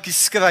 'n kaartjie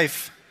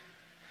skryf.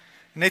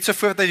 Net so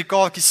voordat hy die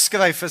kaartjie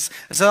skryf, is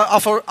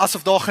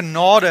asof daar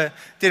genade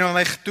teenoor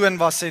my getoon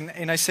was,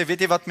 en hy sê,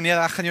 weet jy wat meneer,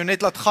 ek gaan jou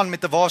net laat gaan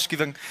met 'n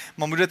waarskuwing,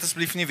 maar moet dit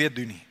asseblief nie weer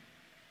doen nie.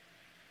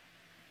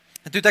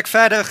 En toe het ek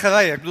verder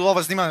gery, ek bedoel, daar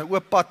was niemand, 'n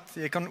oop pad,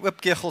 jy kan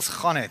oop kegels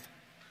gegaan het.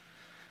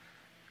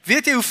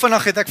 Weet jy hoe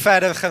vinnig het ek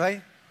verder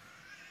gery?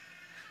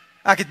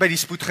 Ek het by die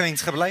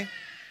spoedgrens gebly.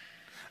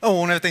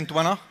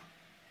 120.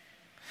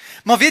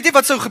 Maar weet jy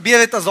wat sou gebeur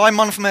het as daai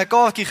man vir my 'n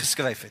kaartjie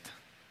geskryf het?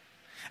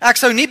 Ek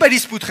sou nie by die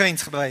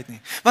spoedgrens gebly het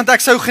nie, want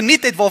ek sou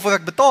geniet het waarvoor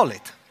ek betaal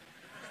het.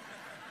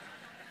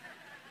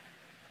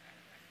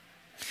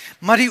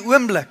 Maar die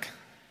oomblik,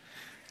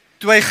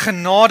 toe hy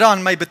genade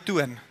aan my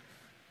betoon,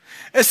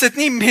 is dit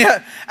nie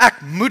meer,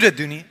 ek moet dit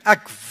doen nie,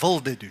 ek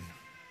wil dit doen.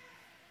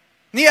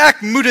 Nie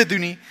ek moet dit doen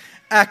nie,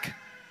 ek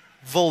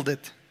wil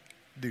dit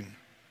doen.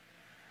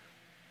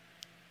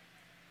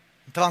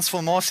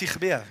 Transformasie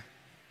gebeur.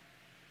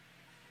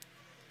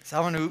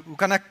 Hoe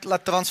kan ek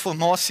laat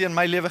transformasie in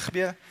my lewe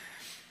gebeur?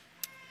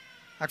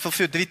 Ek wil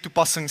vir jou 3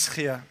 toepassings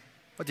gee,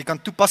 wat jy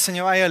kan toepas in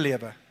jou eie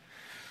lewe,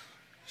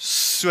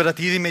 sodat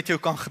hierdie met jou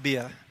kan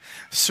gebeur,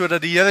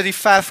 sodat die Here die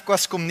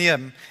verfkwas kom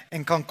neem,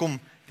 en kan kom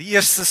Die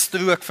eerste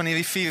strook van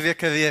hierdie 4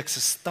 weke reeks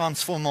is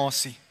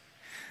transformasie.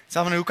 Sê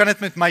maar, hoe kan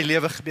dit met my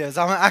lewe gebeur?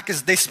 Sê maar, ek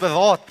is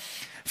desperaat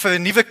vir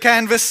 'n nuwe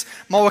canvas,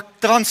 maar ook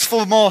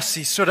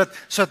transformasie,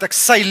 sodat ek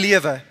sy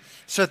lewe,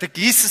 sodat ek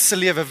Jesus se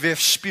lewe weer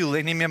speel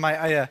en nie meer my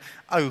eie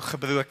ou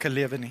gebroke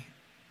lewe nie.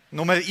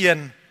 Nommer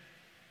 1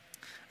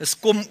 is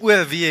kom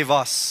oor wie jy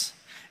was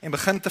en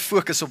begin te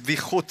fokus op wie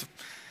God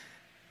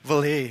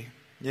wil hê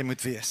jy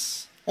moet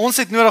wees. Ons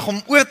het nodig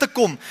om oor te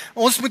kom.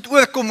 Ons moet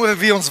oorkom oor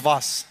wie ons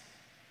was.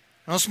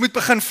 En ons moet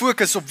begin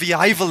fokus op wie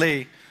hy wil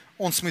hê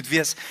ons moet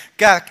wees.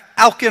 Kerk,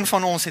 elkeen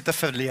van ons het 'n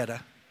verlede.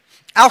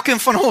 Elkeen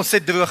van ons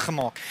het droog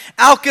gemaak.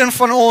 Elkeen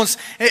van ons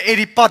het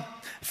die pad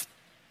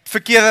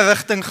verkeerde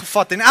rigting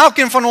gevat. En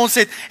elkeen van ons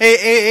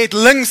het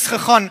links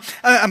gegaan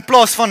in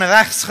plaas van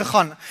regs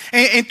gegaan.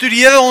 En toe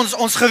die Here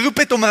ons geroep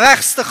het om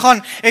regs te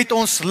gaan, het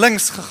ons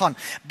links gegaan.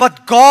 But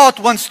God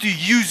wants to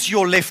use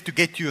your left to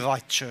get you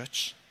right,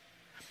 church.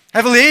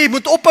 Hy wil hê jy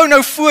moet ophou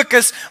nou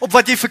fokus op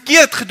wat jy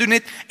verkeerd gedoen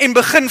het en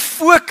begin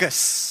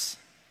fokus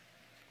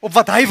op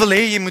wat hy wil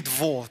hê jy moet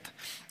word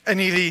in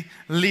hierdie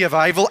lewe.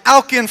 Hy wil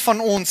elkeen van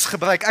ons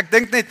gebruik. Ek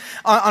dink net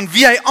aan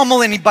wie hy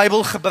almal in die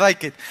Bybel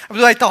gebruik het. Ek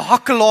bedoel, hy het 'n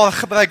hakkelaar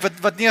gebruik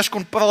wat nie eens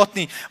kon praat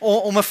nie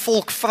om 'n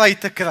volk vry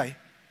te kry.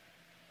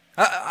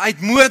 Hy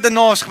het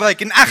moordenaars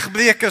gebruik en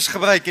egbrekers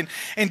gebruik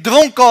en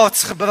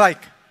dronkaards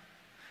gebruik.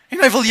 En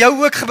hy wil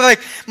jou ook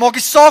gebruik. Maak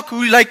nie saak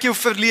hoe lyk jou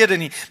verlede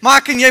nie. Maar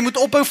ek en jy moet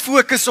ophou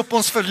fokus op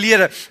ons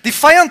verlede. Die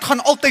vyand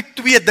gaan altyd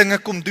 2 dinge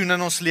kom doen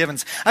in ons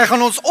lewens. Hy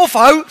gaan ons of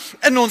hou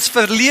in ons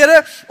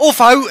verlede of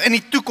hou in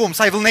die toekoms.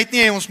 Hy wil net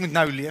nie hê ons moet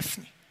nou leef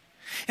nie.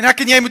 En ek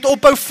en jy moet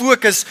ophou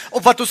fokus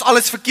op wat ons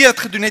alles verkeerd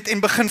gedoen het en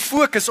begin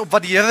fokus op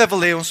wat die Here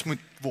wil hê ons moet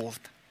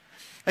word.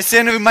 Hy sê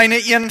in Romeine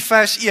 1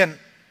 vers 1.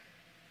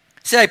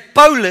 Sê hy,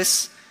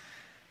 Paulus,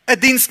 'n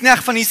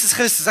diensknegt van Jesus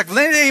Christus. Ek wil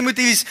net hê jy moet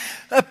hier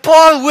 'n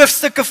paar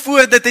hoofstukke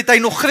voor dit het hy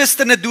nog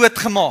Christene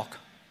doodgemaak.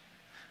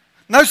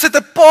 Nou sit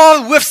 'n paar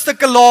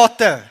hoofstukke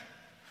later.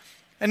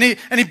 In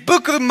die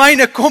boek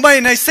Romeine kom hy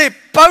en hy sê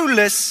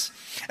Paulus,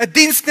 'n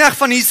diensknegt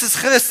van Jesus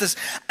Christus,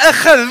 'n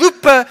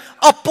geroepe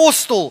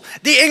apostel.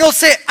 Die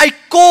Engels sê I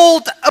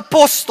called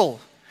apostle.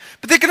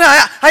 Beteken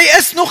hy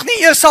is nog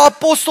nie eers 'n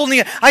apostel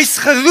nie. Hy's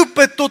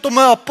geroepe tot om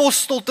 'n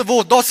apostel te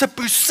word. Daar's 'n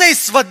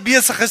proses wat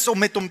besig is om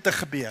met hom te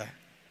gebeur.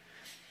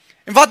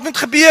 En wat moet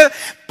gebeur?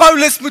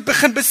 Paulus moet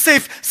begin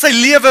besef, sy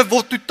lewe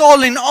word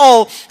totaal en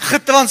al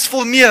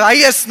getransformeer. Hy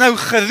is nou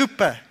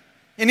geroepe.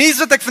 En hier is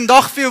wat ek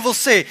vandag vir jou wil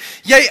sê.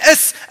 Jy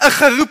is 'n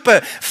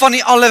geroepe van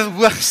die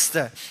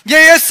Allerhoogste.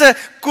 Jy is 'n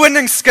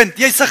koningskind.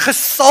 Jy's 'n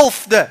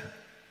gesalfde.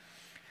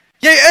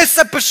 Jy is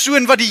 'n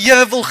persoon wat die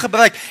Here wil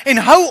gebruik. En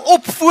hou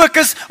op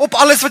fokus op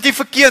alles wat jy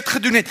verkeerd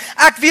gedoen het.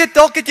 Ek weet,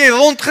 dalk het jy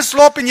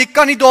rondgeslaap en jy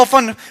kan nie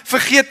daarvan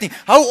vergeet nie.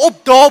 Hou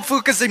op daarop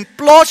fokus en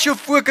plaas jou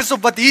fokus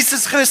op wat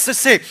Jesus Christus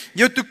sê.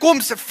 Jou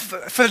toekoms,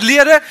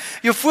 verlede,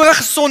 jou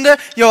vorige sonde,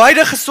 jou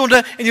huidige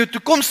sonde en jou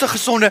toekomstige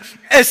sonde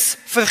is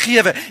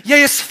vergewe. Jy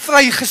is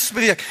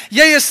vrygespreek.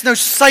 Jy is nou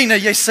syne,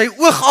 jy is sy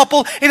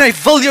oogappel en hy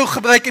wil jou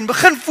gebruik en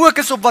begin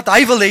fokus op wat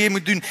hy wil hê jy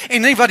moet doen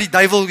en nie wat die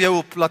duiwel jou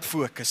op laat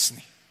fokus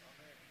nie.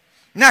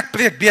 Nee, ek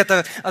preek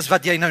beter as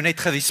wat jy nou net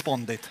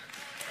gerespond het.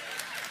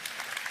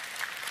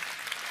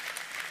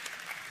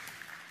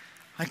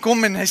 Hy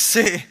kom en hy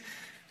sê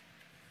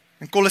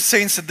in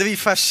Kolossense 3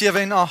 vers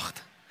 7 en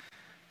 8.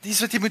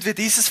 Dis wat jy moet weet,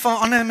 Jesus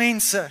verander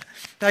mense.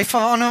 Hy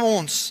verander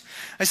ons.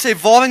 Hy sê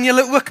waarin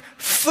julle ook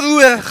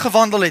vroeër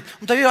gewandel het.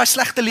 Onthou jy daai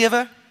slegte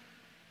lewe?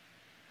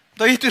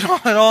 Onthou jy toe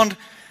daaraan?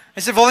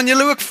 Hy sê waarin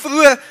julle ook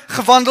vroeër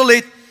gewandel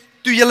het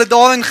toe julle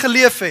daarin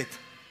geleef het.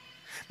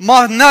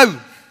 Maar nou,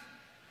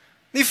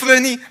 nie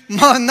vroeër nie,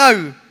 maar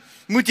nou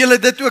moet julle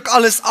dit ook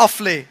alles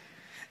aflê.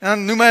 En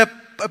dan noem hy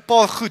 'n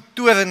paar goed,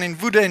 toorn en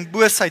woede en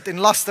boosheid en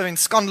laster en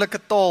skandelike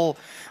taal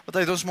wat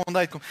uit ons mond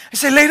uitkom. Hy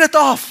sê lê dit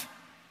af.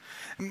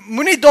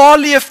 Moenie daar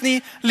leef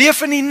nie,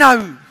 leef in die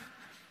nou.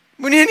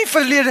 Moenie in die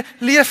verlede,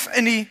 leef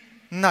in die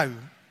nou.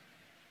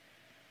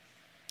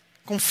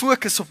 Kom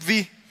fokus op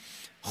wie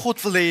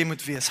God wil hê jy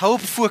moet wees. Hou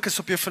op fokus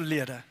op jou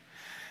verlede.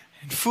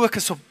 En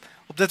fokus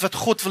op dit wat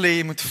God wil hê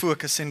jy moet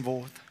fokus en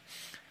word.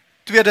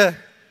 Tweede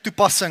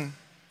toepassing.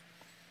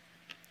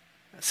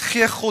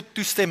 Gee God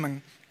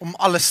toestemming om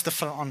alles te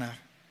verander.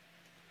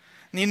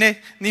 Nie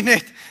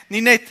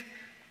net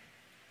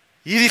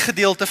hierdie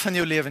gedeelte van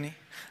jou lewe nie.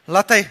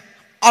 Laat hy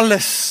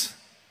alles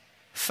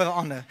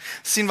verander.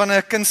 Sien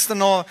wanneer 'n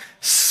kunstenaar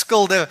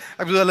skilder,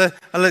 ek bedoel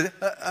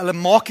hulle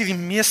maak hierdie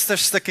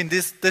meesterstuk en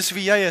dis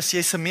wie jy is,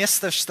 jy's 'n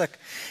meesterstuk.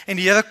 En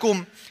die Here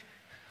kom,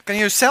 kan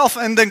jy jouself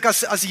indink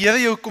as die Here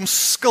jou kom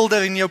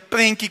skilder en jou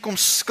prentjie kom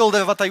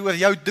skilder wat hy oor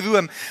jou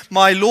droom,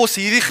 maar hy los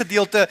hierdie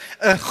gedeelte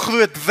 'n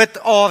groot wit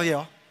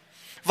area.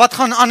 Wat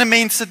gaan ander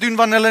mense doen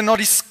wanneer hulle na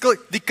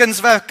die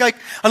kunswerk kyk?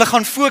 Hulle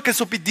gaan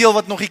fokus op die deel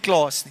wat nog nie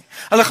klaar is nie.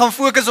 Hulle gaan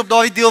fokus op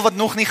daardie deel wat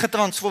nog nie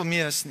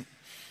getransformeer is nie.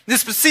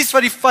 Dis presies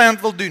wat die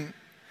vyand wil doen.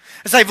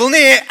 Hy wil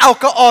nie hê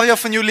elke area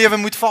van jou lewe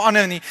moet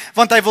verander nie,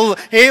 want hy wil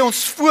hê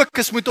ons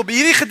fokus moet op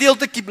hierdie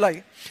gedeeltetjie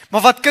bly.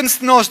 Maar wat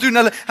kunstenaars doen,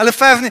 hulle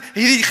verf nie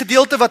hierdie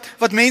gedeelte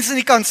wat mense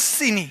nie kan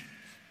sien nie.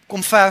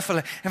 kom verf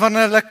hulle. En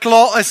wanneer hulle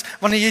klaar is,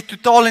 wanneer jy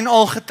totaal en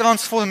al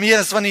getransformeer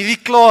is, wanneer jy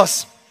klaar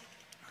is,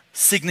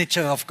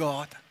 signature of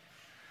God.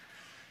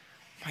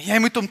 Maar jy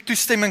moet hom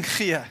toestemming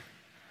gee,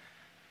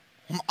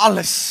 om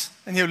alles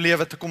in jou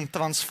lewe te kom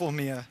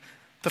transformeer,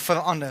 te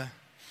verander.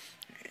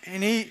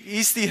 En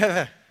hier's die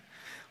Here.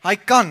 Hy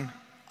kan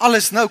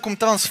alles nou kom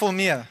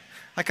transformeer.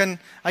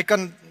 Hy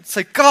kan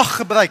sy krag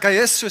gebruik,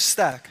 hy is so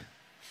sterk.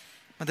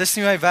 Maar dis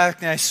nie hoe hy werk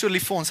nie, hy is so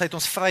lief vir ons, hy het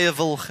ons vrye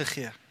wil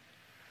gegee.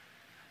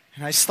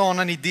 En hy staan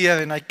aan die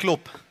deur en hy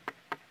klop.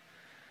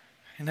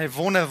 En hy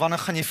wonder,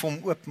 wanneer gaan jy vir hom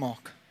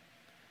oopmaak?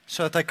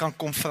 Sodat hy kan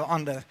kom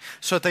verander,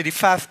 sodat hy die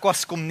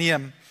verfkwas kom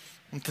neem,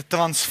 om te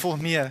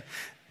transformeer.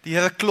 Die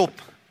Here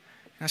klop.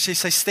 En as jy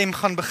sy stem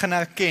gaan begin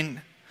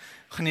herken,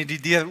 gaan jy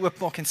die deur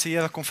oopmaak en sê,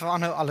 Here, kom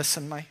verander alles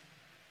in my.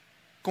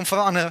 Kom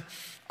verander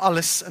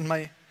alles in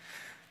my.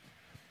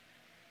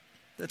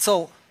 Dit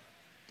sal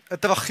 'n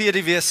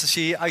tragedie wees as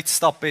jy hier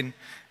uitstap en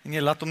jy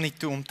laat hom nie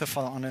toe om te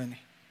verander nie.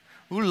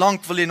 Hoe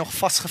lank wil jy nog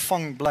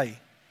vasgevang bly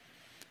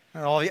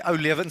in daardie ou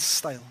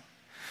lewenstyl?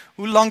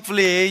 Hoe lank wil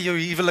jy hê jou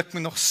huwelik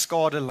moet nog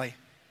skade ly?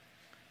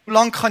 Hoe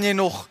lank gaan jy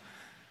nog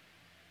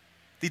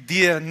die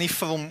deur nie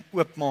vir hom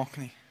oopmaak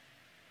nie?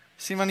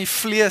 Sien, want die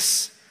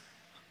vlees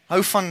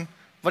hou van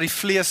wat die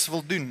vlees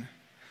wil doen.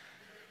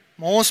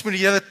 Maar ons moet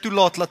die Here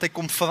toelaat dat hy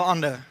kom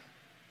verander.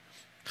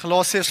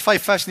 Galasiërs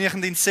 5 vers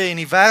 19 sê, en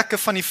die werke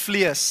van die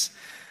vlees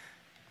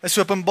is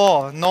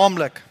openbaar,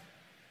 naamlik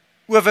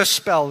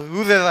oorspel,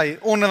 hoerery,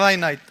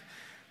 onreinheid,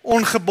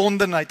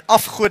 ongebondenheid,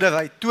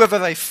 afgoderry,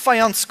 towery,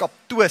 vyandskap,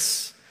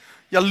 twis,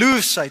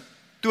 jaloersheid,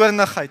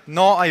 toornigheid,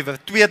 naaiwer,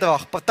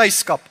 tweedrag,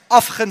 partyskap,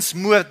 afguns,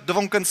 moord,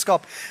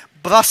 dronkenskap,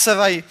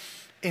 brassery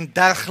en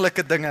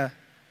dergelike dinge,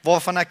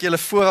 waarvan ek julle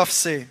vooraf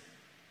sê,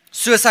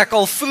 soos ek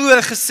al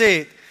vroeër gesê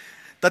het,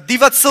 dat die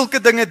wat sulke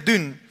dinge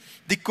doen,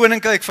 die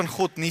koninkryk van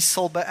God nie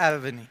sal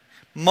beerwe nie.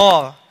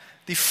 Maar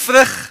die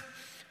vrug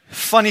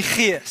van die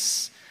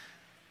Gees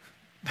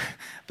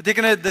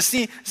beteken dis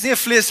nie 'n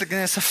vleeslike,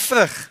 dis 'n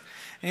vrug.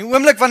 En die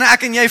oomblik wanneer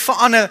ek en jy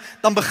verander,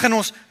 dan begin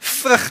ons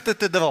vrugte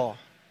te dra.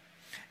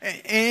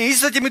 En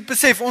hier's wat jy moet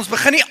besef, ons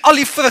begin nie al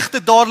die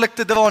vrugte dadelik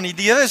te dra nie.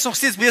 Die Here is nog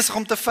steeds besig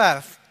om te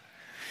verf.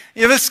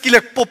 Ewe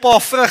skielik pop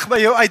 'n vrug by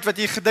jou uit wat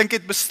jy gedink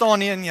het bestaan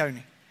nie in jou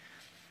nie.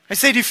 Hy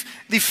sê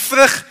die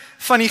vrug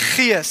van die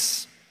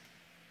Gees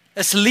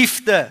is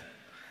liefde,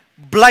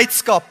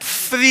 blydskap,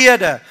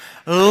 vrede,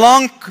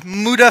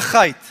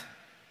 lankmoedigheid.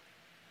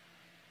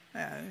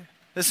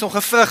 Dis nog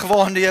 'n vrug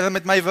waarin die Here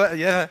met my,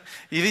 Here,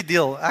 hierdie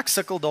deel, ek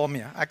sukkel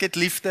daarmee. Ek het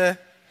liefde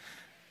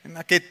en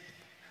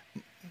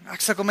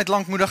ek sukkel met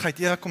lankmoedigheid.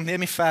 Here, kom neem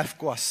die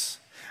verfkwas.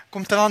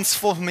 Kom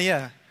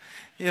transformeer.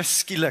 Eers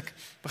skielik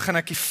begin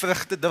ek die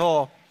vrugte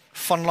dra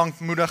van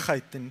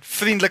lankmoedigheid en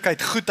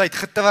vriendelikheid, goedheid,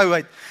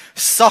 getrouheid,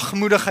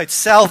 sagmoedigheid,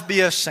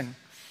 selfbeheersing.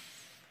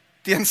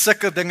 Teen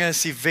sulke dinge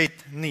is die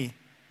wet nie.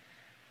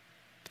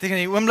 Beteken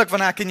die oomblik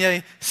wanneer ek en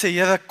jy sê,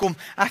 Here, kom,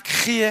 ek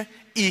gee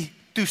u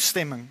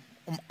toestemming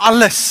om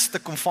alles te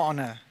kom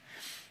verander.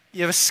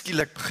 Ewe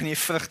skielik begin jy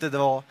vrugte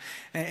dra.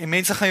 En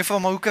mense gaan jou vra,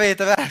 maar hoe kry jy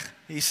dit reg?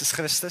 Jesus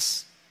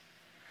Christus.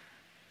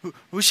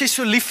 Hoe is jy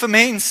so lief vir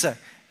mense?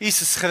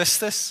 Jesus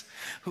Christus.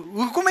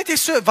 Hoekom het jy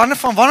so,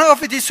 wanneer af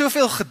het jy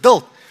soveel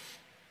geduld?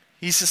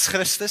 Jesus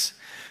Christus.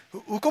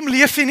 Hoekom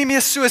leef jy nie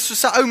meer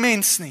soos 'n ou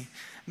mens nie?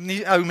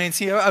 Nie ou mens,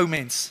 nie ou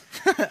mens.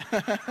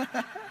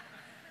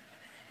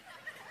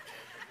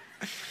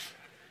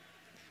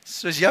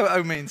 Soos jou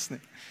ou mens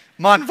nie.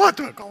 Man, wat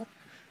ook al.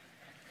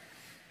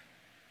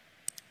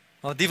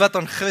 Maar die wat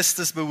aan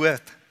Christus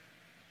behoort,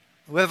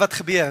 hoor wat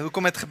gebeur,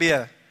 hoekom het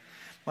gebeur?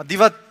 Maar die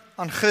wat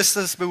aan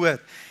Christus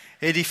behoort,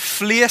 het die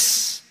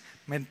vlees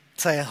met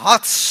sy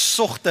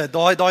hartsogte,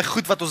 daai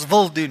goed wat ons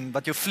wil doen,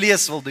 wat jou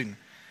vlees wil doen,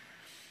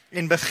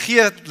 en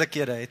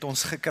begeerlikhede het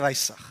ons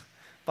gekruisig.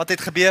 Wat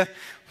het gebeur?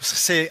 Ons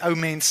gesê, ou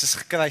mens is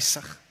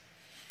gekruisig.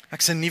 Ek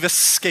is 'n nuwe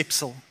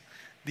skepsel.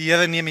 Die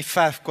Here neem die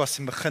verfkwas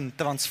en begin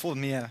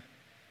transformeer.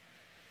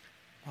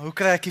 Maar hoe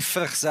kry ek die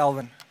vrug self?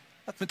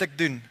 Wat moet ek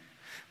doen?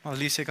 Maar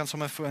Lies, jy kan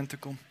sommer vorentoe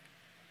kom.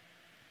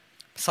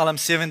 Psalm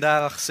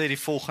 37 sê die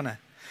volgende,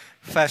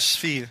 vers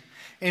 4.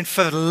 En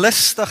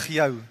verlustig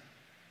jou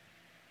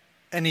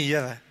in die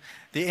Here.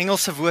 Die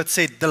Engelse woord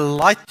sê,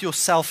 delight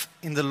yourself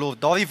in the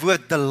Lord. Daardie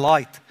woord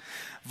delight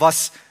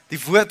was die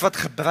woord wat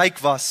gebruik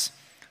was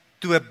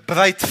toe 'n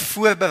bruid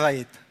voorberei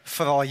het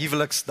vir haar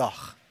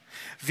huweliksdag.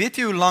 Weet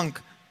jy hoe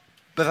lank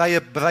berei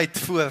 'n bruid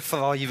voor vir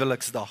haar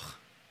huweliksdag?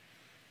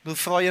 Wil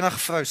vra enige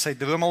vrou, sy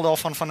droom al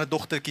daarvan van 'n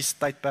dogtertjie se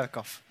tydperk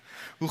af.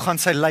 Hoe gaan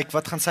sy lyk?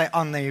 Wat gaan sy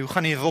aan hê? Hoe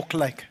gaan die rok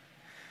lyk?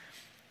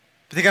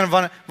 Beteken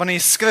wanneer die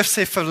skrif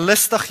sê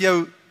verlustig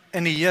jou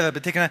in die Here,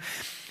 beteken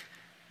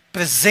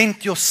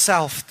present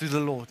yourself to the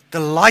Lord.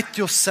 Delight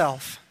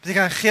yourself.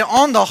 Beteken gee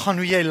aandag aan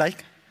hoe jy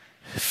lyk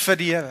vir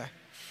die Here.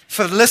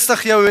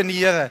 Verlustig jou in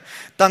die Here,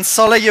 dan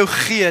sal hy jou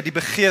gee die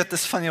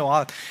begeertes van jou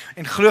hart.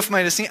 En glo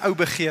my, dis nie ou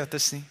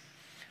begeertes nie.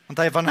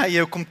 Want wanneer hy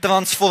jou kom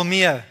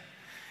transformeer,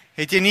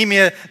 het jy nie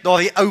meer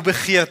daardie ou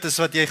begeertes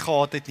wat jy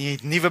gehad het nie, jy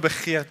het nuwe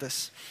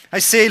begeertes. Hy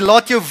sê,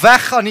 laat jou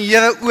weg aan die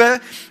Here oor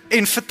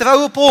en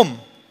vertrou op hom.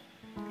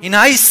 En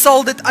hy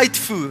sal dit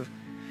uitvoer.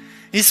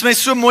 Hier is my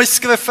so mooi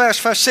skrifvers,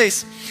 vers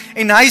 6.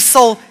 En hy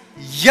sal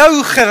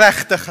jou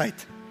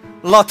geregtigheid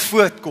laat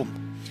voortkom.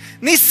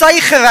 Nie sy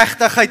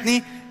geregtigheid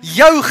nie,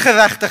 jou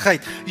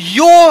geregtigheid.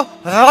 Your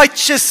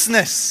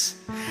righteousness.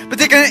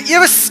 Beteken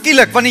ewe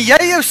skielik, wanneer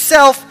jy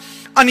jouself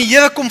aan die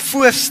Here kom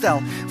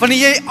voorstel, wanneer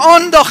jy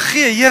aandag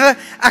gee, Here,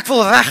 ek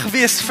wil reg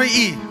wees vir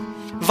U.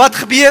 Wat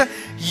gebeur?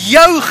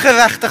 Jou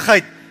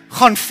geregtigheid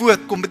gaan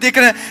voortkom.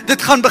 Beteken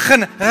dit gaan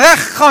begin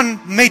reg gaan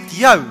met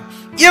jou.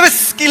 Ewe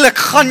skielik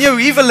gaan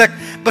jou huwelik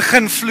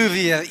begin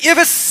floreer.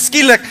 Ewe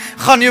skielik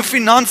gaan jou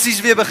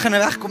finansies weer begin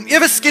regkom.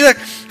 Ewe skielik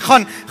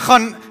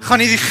gaan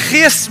hierdie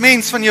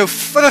geesmens van jou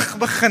vrug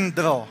begin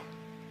dra.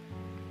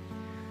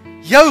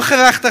 Jou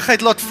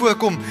geregtigheid laat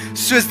voorkom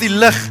soos die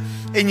lig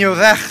en jou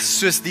reg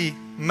soos die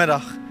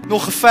middag.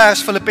 Nog 'n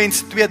vers,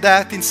 Filippense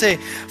 2:13 sê,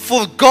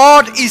 For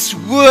God is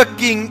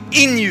working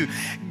in you,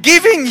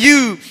 giving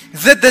you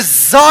the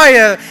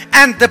desire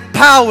and the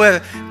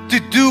power to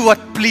do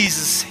what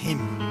pleases Him.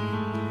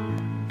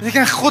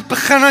 Beteken God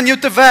begin aan jou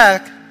te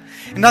werk,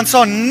 en dan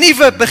sal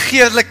nuwe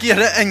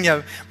begeerlikhede in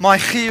jou, maar hy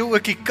gee jou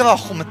ook die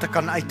krag om dit te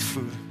kan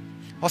uitvoer.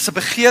 Daar's 'n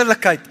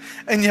begeerlikheid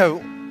in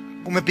jou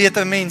om 'n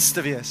beter mens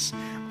te wees,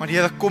 maar die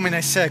Here kom en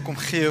hy sê, kom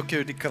gee ook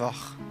jou die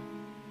krag.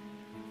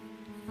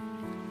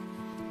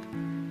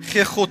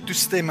 Gee God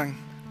toestemming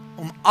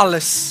om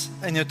alles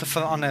in jou te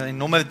verander. En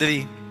nommer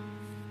 3,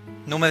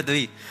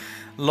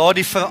 laat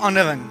die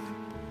verandering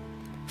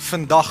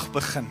vandag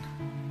begin.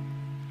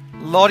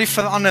 Laat die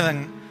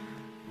verandering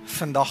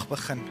vandag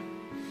begin.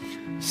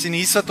 Sien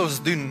hier wat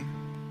ons doen,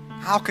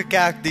 elke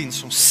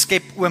kerkdiens, ons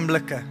skep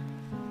oomblikke.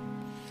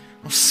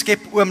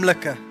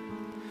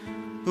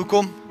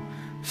 Hoekom?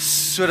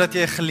 Sodat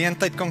jy 'n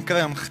geleentheid kan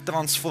kry om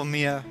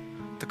getransformeer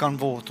te kan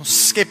word.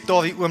 Ons skep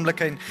daardie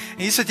oomblikke en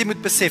hier wat jy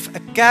moet besef,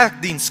 'n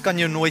kerkdiens kan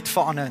jou nooit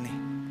verander nie.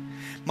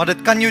 Maar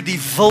dit kan jou die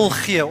wil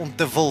gee om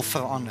te wil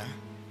verander.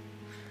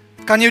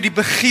 Dit kan jou die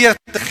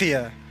begeerte gee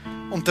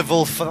om te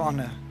wil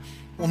verander,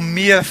 om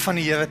meer van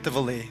die Here te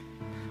wil hê,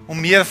 om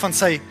meer van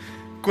sy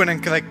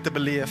koninkryk te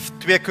beleef.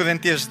 2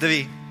 Korintiërs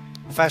 3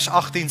 vers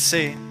 18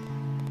 sê,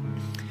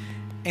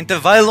 en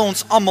terwyl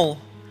ons almal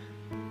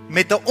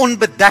met 'n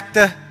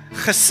onbedekte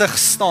gesig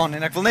staan,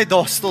 en ek wil net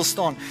daar stil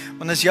staan,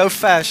 want as jou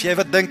vers, jy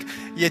wat dink,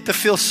 jy het te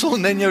veel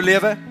sonde in jou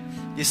lewe,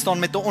 jy staan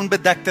met 'n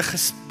onbedekte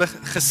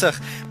gesig,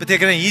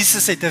 beteken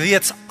Jesus het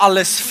reeds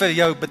alles vir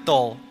jou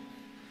betaal.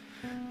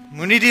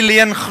 Moenie die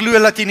leuen glo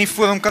dat jy nie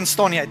voor hom kan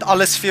staan nie, hy het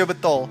alles vir jou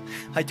betaal,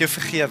 hy het jou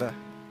vergewe.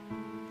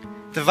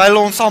 Terwyl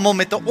ons almal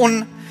met 'n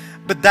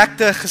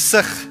onbedekte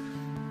gesig,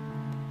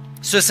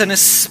 soos in 'n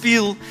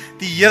spieël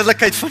die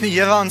heerlikheid van die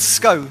Here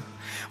aanskou,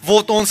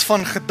 word ons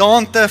van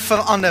gedaante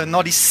verander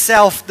na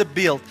dieselfde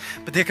beeld.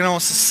 Beteken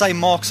ons is sy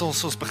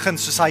maaksels, ons begin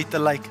soos hy te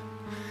lyk.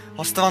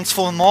 Ons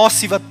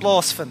transformasie wat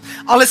plaasvind.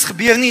 Alles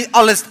gebeur nie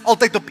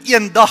altyd op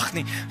een dag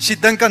nie. As jy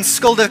dink aan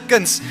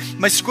skilderkuns,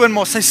 my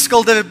skoonma, sy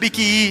skilder 'n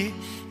bietjie hier,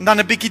 en dan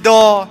 'n bietjie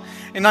daar,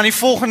 en dan die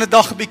volgende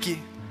dag 'n bietjie.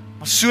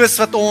 Maar soos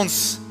wat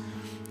ons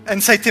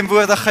in sy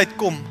teenwoordigheid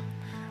kom,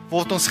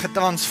 word ons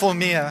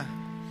getransformeer.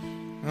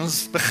 En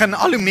ons begin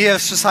al hoe meer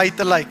soos hy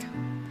te lyk.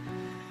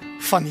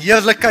 Van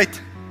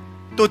heerlikheid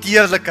tot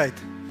heerlikheid,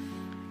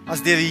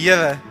 as deur die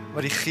Here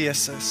wat die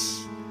Gees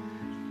is.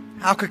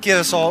 Elke keer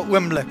as daar 'n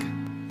oomblik,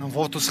 dan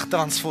word ons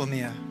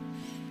getransformeer.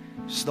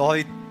 So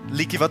daai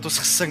liedjie wat ons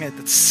gesing het,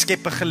 dit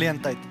skep 'n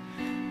geleentheid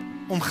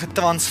om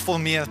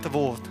getransformeer te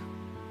word.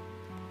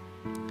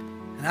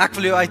 En ek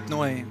wil jou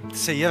uitnooi,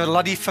 sê Here,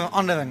 laat die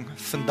verandering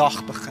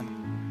vandag begin.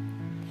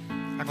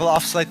 Ek wil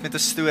afsluit met 'n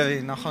storie,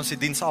 en dan gaan ons die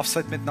diens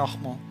afsluit met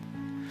nagmaal.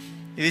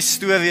 Hierdie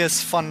storie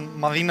is van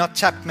Marina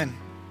Chapman.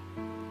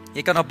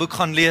 Jy kan haar boek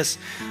gaan lees,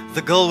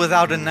 The Girl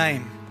Without a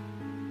Name.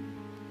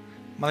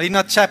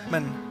 Marina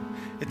Chapman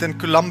het in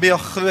Colombia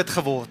groot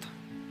geword,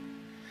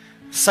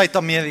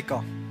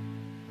 Suid-Amerika.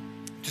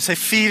 Toe sy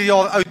 4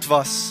 jaar oud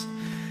was,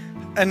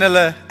 in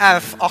hulle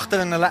erf,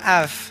 agter in hulle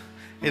erf,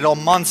 het haar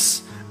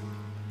mans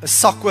 'n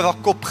sak oor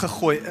haar kop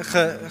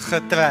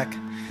getrek,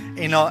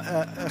 en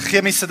 'n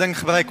chemiese ding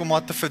gebruik om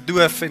haar te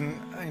verdoof, en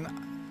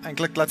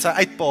eintlik laat sy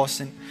uitpaas,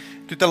 en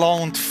toe het hulle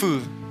haar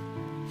ontvoer.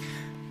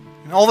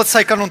 En al wat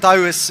sy kan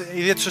onthou is,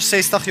 jy weet, so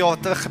 60 jaar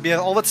terug gebeur,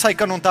 al wat sy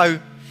kan onthou,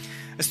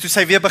 is toe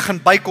sy weer begin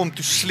bykom,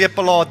 toe sleep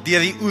hulle haar deur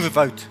die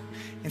oerwoud,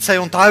 en sy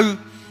onthou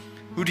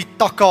hoe die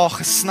takke haar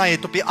gesny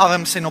het op die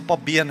arms en op haar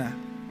bene.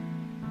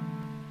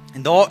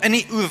 En daar in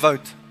die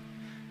oerwoud,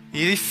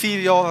 hierdie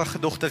 4-jarige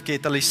dogtertjie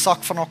het hulle die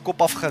sak van haar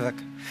kop afgeruk,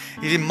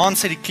 hierdie man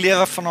het die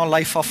klere van haar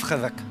lyf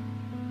afgeruk,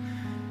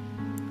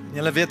 en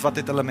julle weet wat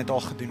het hulle met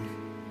haar gedoen.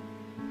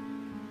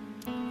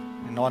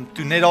 En dan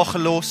toe net daar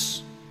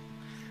gelos,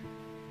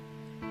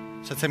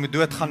 so sy moet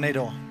doodgaan net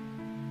daar.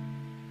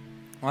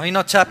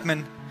 Marina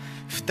Chapman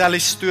vertel die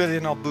storie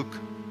in haar boek.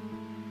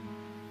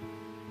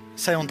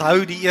 Sy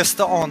onthou die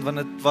eerste aand, want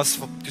dit was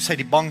toe sy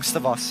die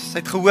bangste was. Sy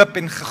het gehoop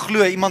en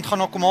geglo, iemand gaan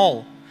haar kom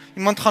haal.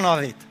 Iemand gaan haar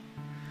red.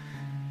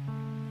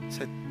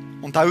 Sy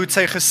onthou het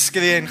sy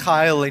geskree en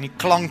gehuil en die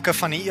klanke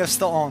van die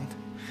eerste aand.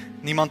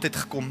 Niemand het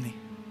gekom nie.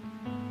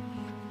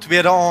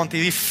 Tweede aand,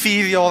 hierdie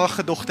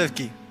 4-jarige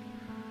dogtertjie.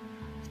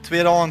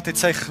 Tweede aand het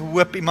sy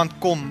gehoop iemand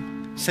kom.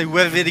 Sy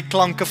hoor weer die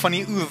klanke van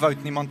die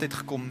oerwoud, niemand het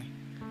gekom nie.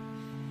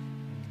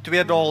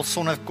 2 dae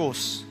sonder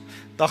kos.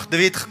 Dag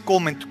 3 het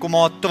gekom en toe kom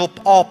haar trop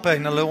ape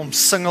en hulle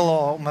omsingel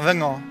haar,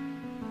 omring haar.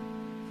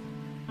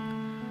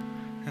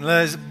 En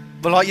hulle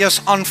wil haar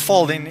eers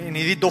aanval en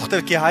hierdie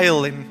dogtertjie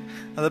huil en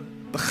hulle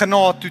begin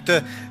haar toe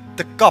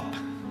te kap.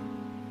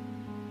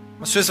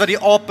 Maar soos wat die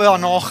ape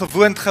aan haar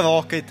gewoond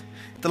geraak het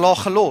hulle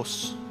haar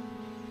gelos.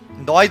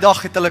 En daai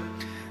dag het hulle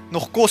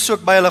nog kos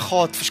ook by hulle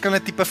gehad,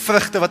 verskillende tipe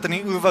vrugte wat in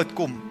die oerwoud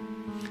kom.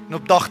 En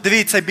op dag 3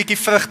 het sy bietjie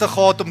vrugte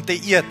gehad om te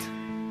eet.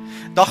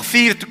 Dag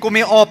 4, toe kom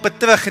die ape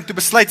terug en toe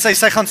besluit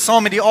sy gaan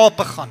saam met die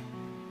ape gaan.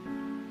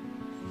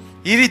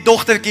 Hierdie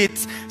dogtertjie,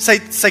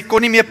 sy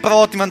kon nie meer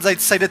praat nie, want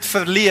sy het dit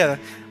verleer,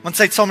 want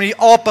sy het saam met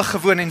die ape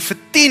gewoon en vir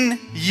 10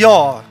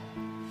 jaar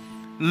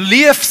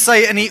leef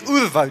sy in die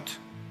oerwoud,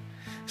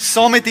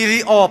 saam met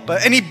hierdie ape,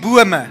 in die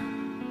bome.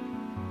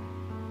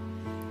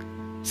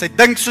 Sy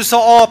dink soos 'n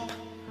aap,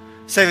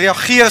 sy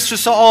reageer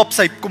soos 'n aap,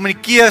 sy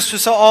kommunikeer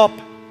soos 'n aap,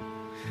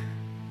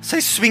 sy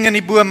swing in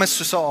die bome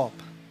soos 'n aap.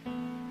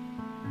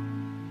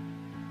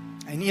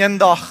 En een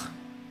dag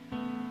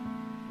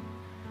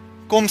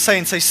kom sy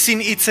en sy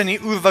sien iets in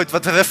die oerwoud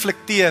wat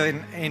reflekteer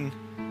en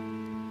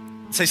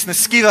sy is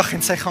nuuskierig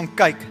en sy gaan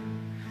kyk.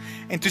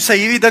 En toe sy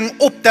hierdie ding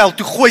optel,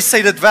 toe gooi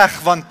sy dit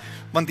weg,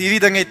 want hierdie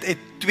ding het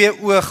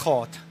 2 oë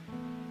gehad.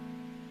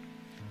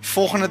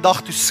 Volgende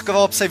dag toe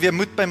skraap sy weer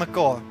moed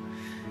bymekaar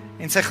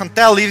en sy gaan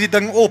tel hierdie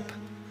ding op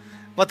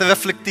wat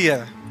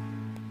reflekteer.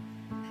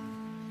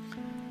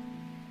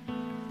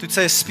 Toe het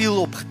sy 'n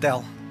spieël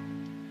opgetel.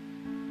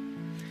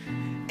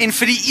 En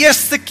vir die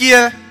eerste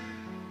keer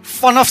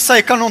vanaf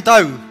sy kan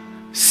onthou,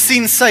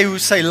 sien sy hoe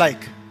sy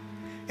lyk.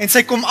 En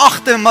sy kom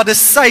agter, maar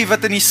dis sy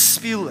wat in die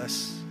spieël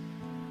is.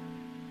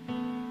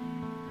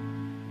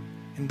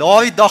 En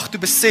daardie dag toe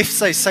besef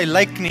sy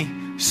lyk nie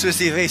soos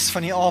die res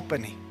van die ape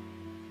nie.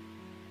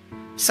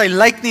 Sy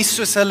lyk nie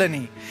soos hulle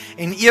nie.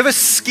 En ewe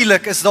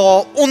skielik is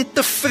daar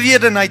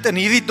ontevredenheid in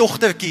hierdie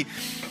dogtertjie,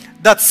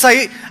 dat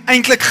sy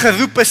eintlik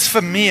geroep is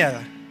vir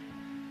meer.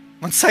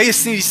 Want sy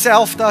is nie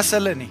dieselfde as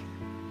hulle nie.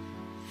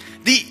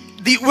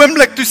 Die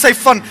oomblik toe sy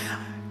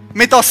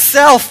met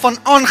haarself van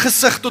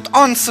aangesig tot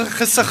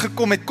aangesig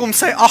gekom het, kom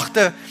sy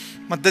agter,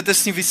 maar dit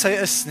is nie wie sy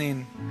is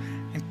nie.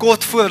 En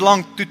kort voor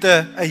lank toe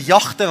 'n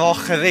jagter haar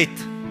gered.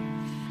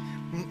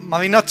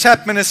 Marina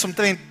Chapman is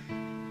omtrent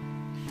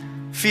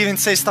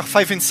 64,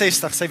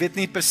 65, sy weet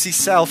nie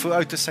presies self hoe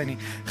oud is sy nie.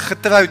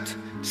 Getroud,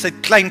 sy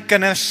het klein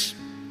kinders.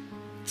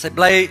 Sy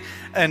bly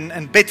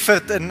in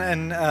Bedford in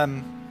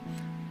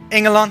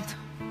Engeland.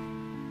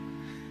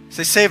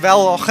 Sy sê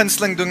wel haar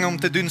gunsteling dinge om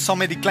te doen saam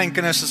met die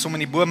kleinkinders is om in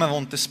die bome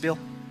rond te speel.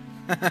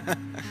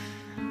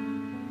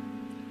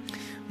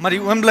 Maar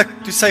die oomblik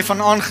toe sy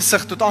van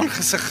aangesig tot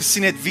aangesig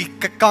gesien het wie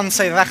kan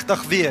sy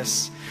regtig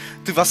wees,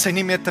 toe was sy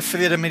nie meer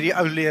tevrede met die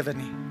ou lewe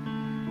nie.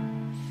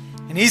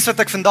 En hier's wat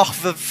ek vandag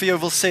vir jou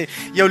wil sê,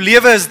 jou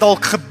lewe is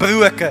dalk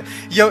gebroke,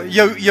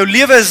 jou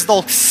lewe is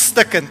dalk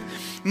stikkend,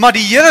 maar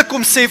die Here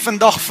kom sê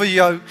vandag vir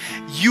jou,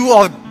 you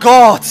are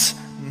God's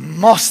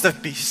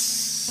masterpiece.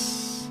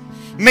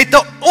 Met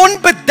 'n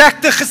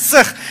onbedekte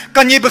gesig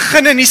kan jy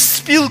begin in die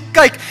spieël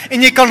kyk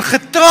en jy kan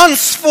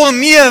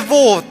getransformeer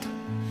word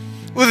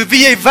oor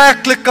wie jy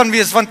werklik kan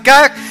wees. Want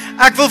kerk,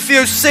 ek wil vir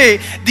jou sê,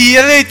 die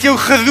Here het jou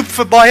geroep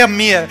vir baie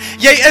meer.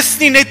 Jy is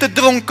nie net 'n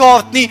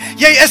dronkaard nie,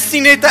 jy is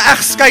nie net 'n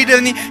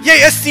egskeider nie,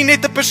 jy is nie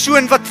net 'n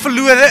persoon wat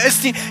verlore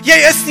is nie,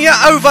 jy is nie 'n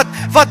ou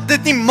wat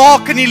dit nie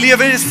maak in die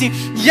lewe is nie.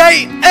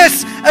 Jy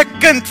is 'n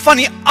kind van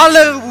die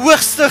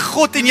allerhoogste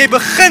God en jy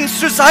begin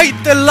soos hy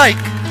te lyk.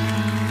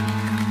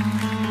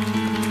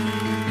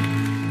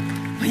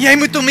 Jy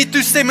moet hom die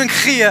toestemming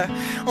gee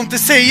om te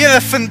sê,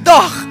 Here,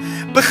 vandag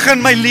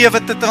begin my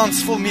lewe te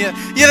transformeer.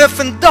 Here,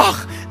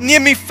 vandag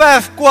neem die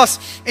verfkwas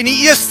en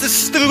die eerste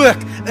strook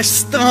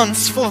is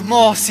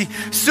transformasie,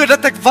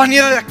 sodat ek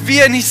wanneer ek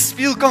weer in die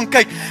spieël kan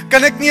kyk,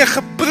 kan ek nie 'n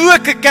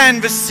gebroke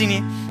canvas sien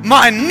nie,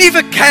 maar 'n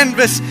nuwe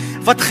canvas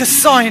wat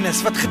gesign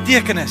is, wat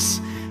geteken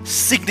is,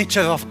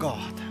 signature of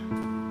God.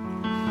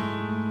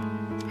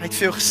 Hy het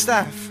vir jou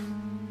gesterf,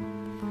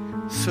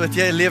 sodat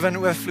jy 'n lewe in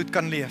oorvloed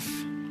kan leef.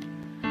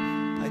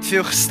 Hy het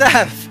vir jou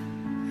gesterf,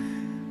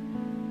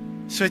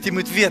 sodat jy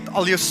moet weet,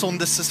 al jou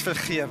sondes is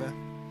vergewe.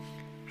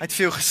 Hy het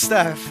vir jou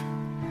gesterf,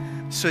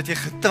 sodat jy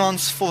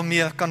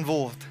getransformeer kan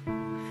word,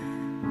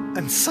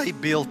 in sy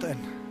beeld in.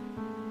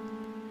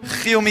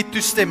 Gee hom die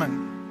toestemming,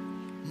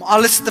 om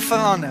alles te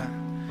verander,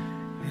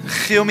 en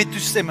gee hom die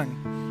toestemming,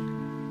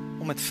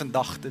 om het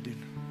vandag te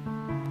doen.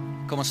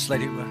 Kom ons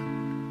sluit die oë.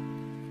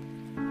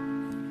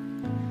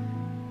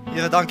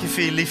 Here, dankie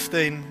vir die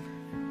liefde en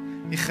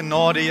die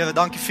genade, Here,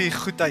 dankie vir die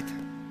goedheid.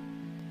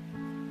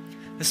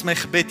 Dis my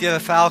gebed, Here,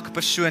 vir elke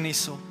persoon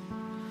hierso,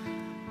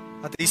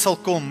 dat hy sal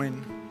kom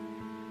en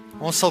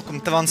ons sal kom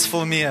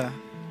transformeer,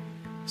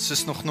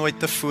 soos nog nooit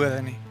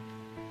tevore nie.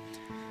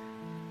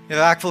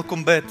 Here, ek wil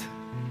kom bid,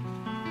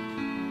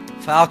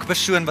 vir elke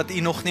persoon wat u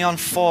nog nie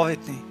aanvaar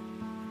het nie,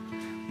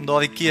 om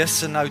daardie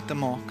keuse nou te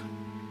maak.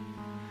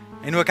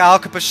 En ook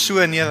elke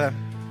persoon, Here,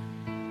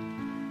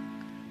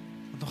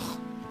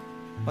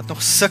 wat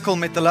nog sukkel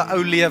met hulle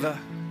ou lewe,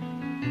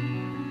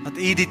 dat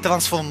U die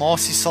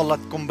transformasie sal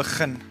laat kom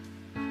begin,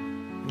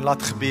 en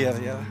laat gebeur,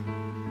 Here.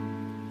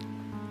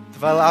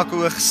 Terwyl elke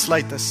oog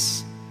gesluit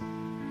is.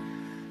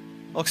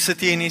 Ook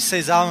sit jy en jy sê,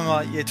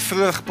 Zalma, jy het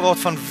vroeër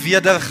gepraat van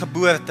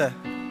wedergeboorte.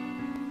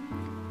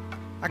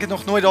 Ek het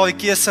nog nooit daardie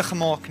keuse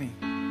gemaak nie.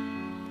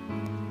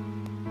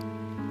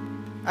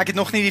 Ek het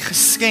nog nie die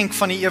geskenk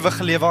van die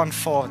ewige lewe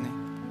aanvaar nie.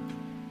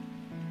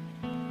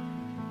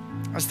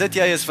 As dit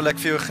jy is, wil ek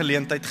vir jou 'n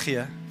geleentheid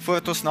gee,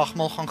 voordat ons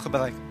nagmaal gaan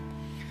gebruik.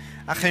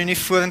 Ek gaan jou nie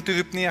vorentoe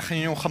roep nie, ek gaan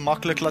jou nie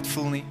ongemaklik laat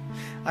voel nie.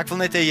 Ek wil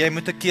net hê jy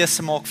moet 'n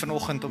keuse maak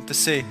vanoggend om te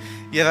sê,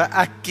 Here,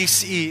 ek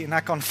kies U en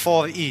ek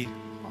aanvaar U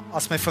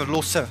as my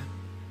verlosser.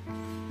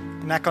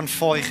 En ek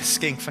aanvaar die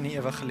geskenk van die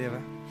ewige lewe.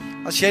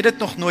 As jy dit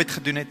nog nooit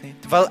gedoen het nie,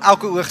 terwyl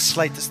elke oog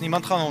gesluit is,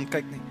 niemand gaan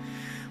rondkyk nie,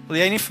 wil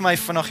jy nie vir my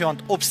vandag jou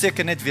hand opsteek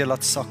en net weer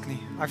laat sak nie.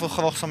 Ek wil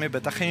graag saam met jou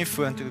bid. Ek gaan nie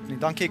vorentoe roep nie.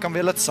 Dankie, jy kan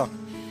weer laat sak.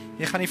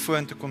 Jy gaan nie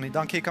vorentoe kom nie.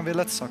 Dankie, jy kan weer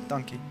laat sak.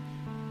 Dankie.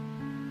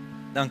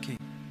 Dankie.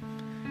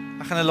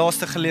 Ek gaan 'n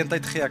laaste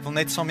geleentheid gee. Ek wil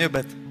net saam met jou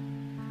bid.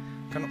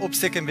 Ek kan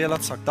opsteek en weer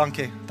laat sak.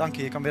 Dankie.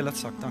 Dankie, jy kan weer laat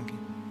sak. Dankie.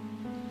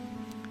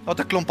 Laat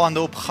 'n klomp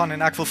hande opgaan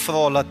en ek wil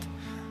vra dat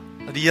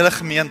die hele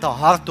gemeente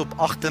hardop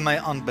agter my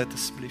aanbid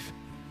asseblief.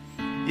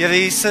 Here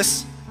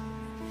Jesus,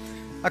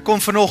 ek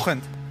kom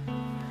vanoggend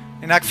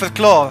en ek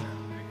verklaar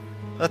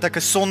dat ek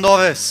 'n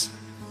sondaar is.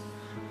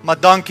 Maar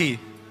dankie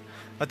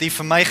dat U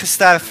vir my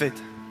gesterf het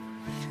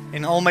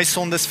en al my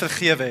sondes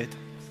vergewe het.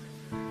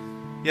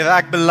 Here,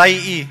 ek bely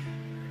U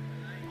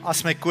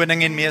as my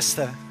koning en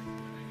meester.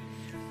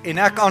 En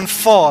ek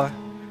aanvaar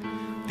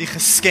die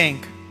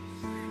geskenk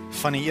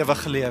van die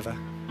ewige lewe.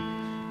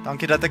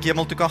 Dankie dat ek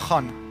hemel toe kan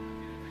gaan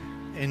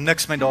en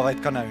niks my daaruit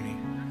kan hou nie.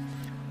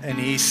 In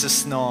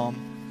Jesus naam.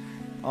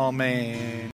 Amen.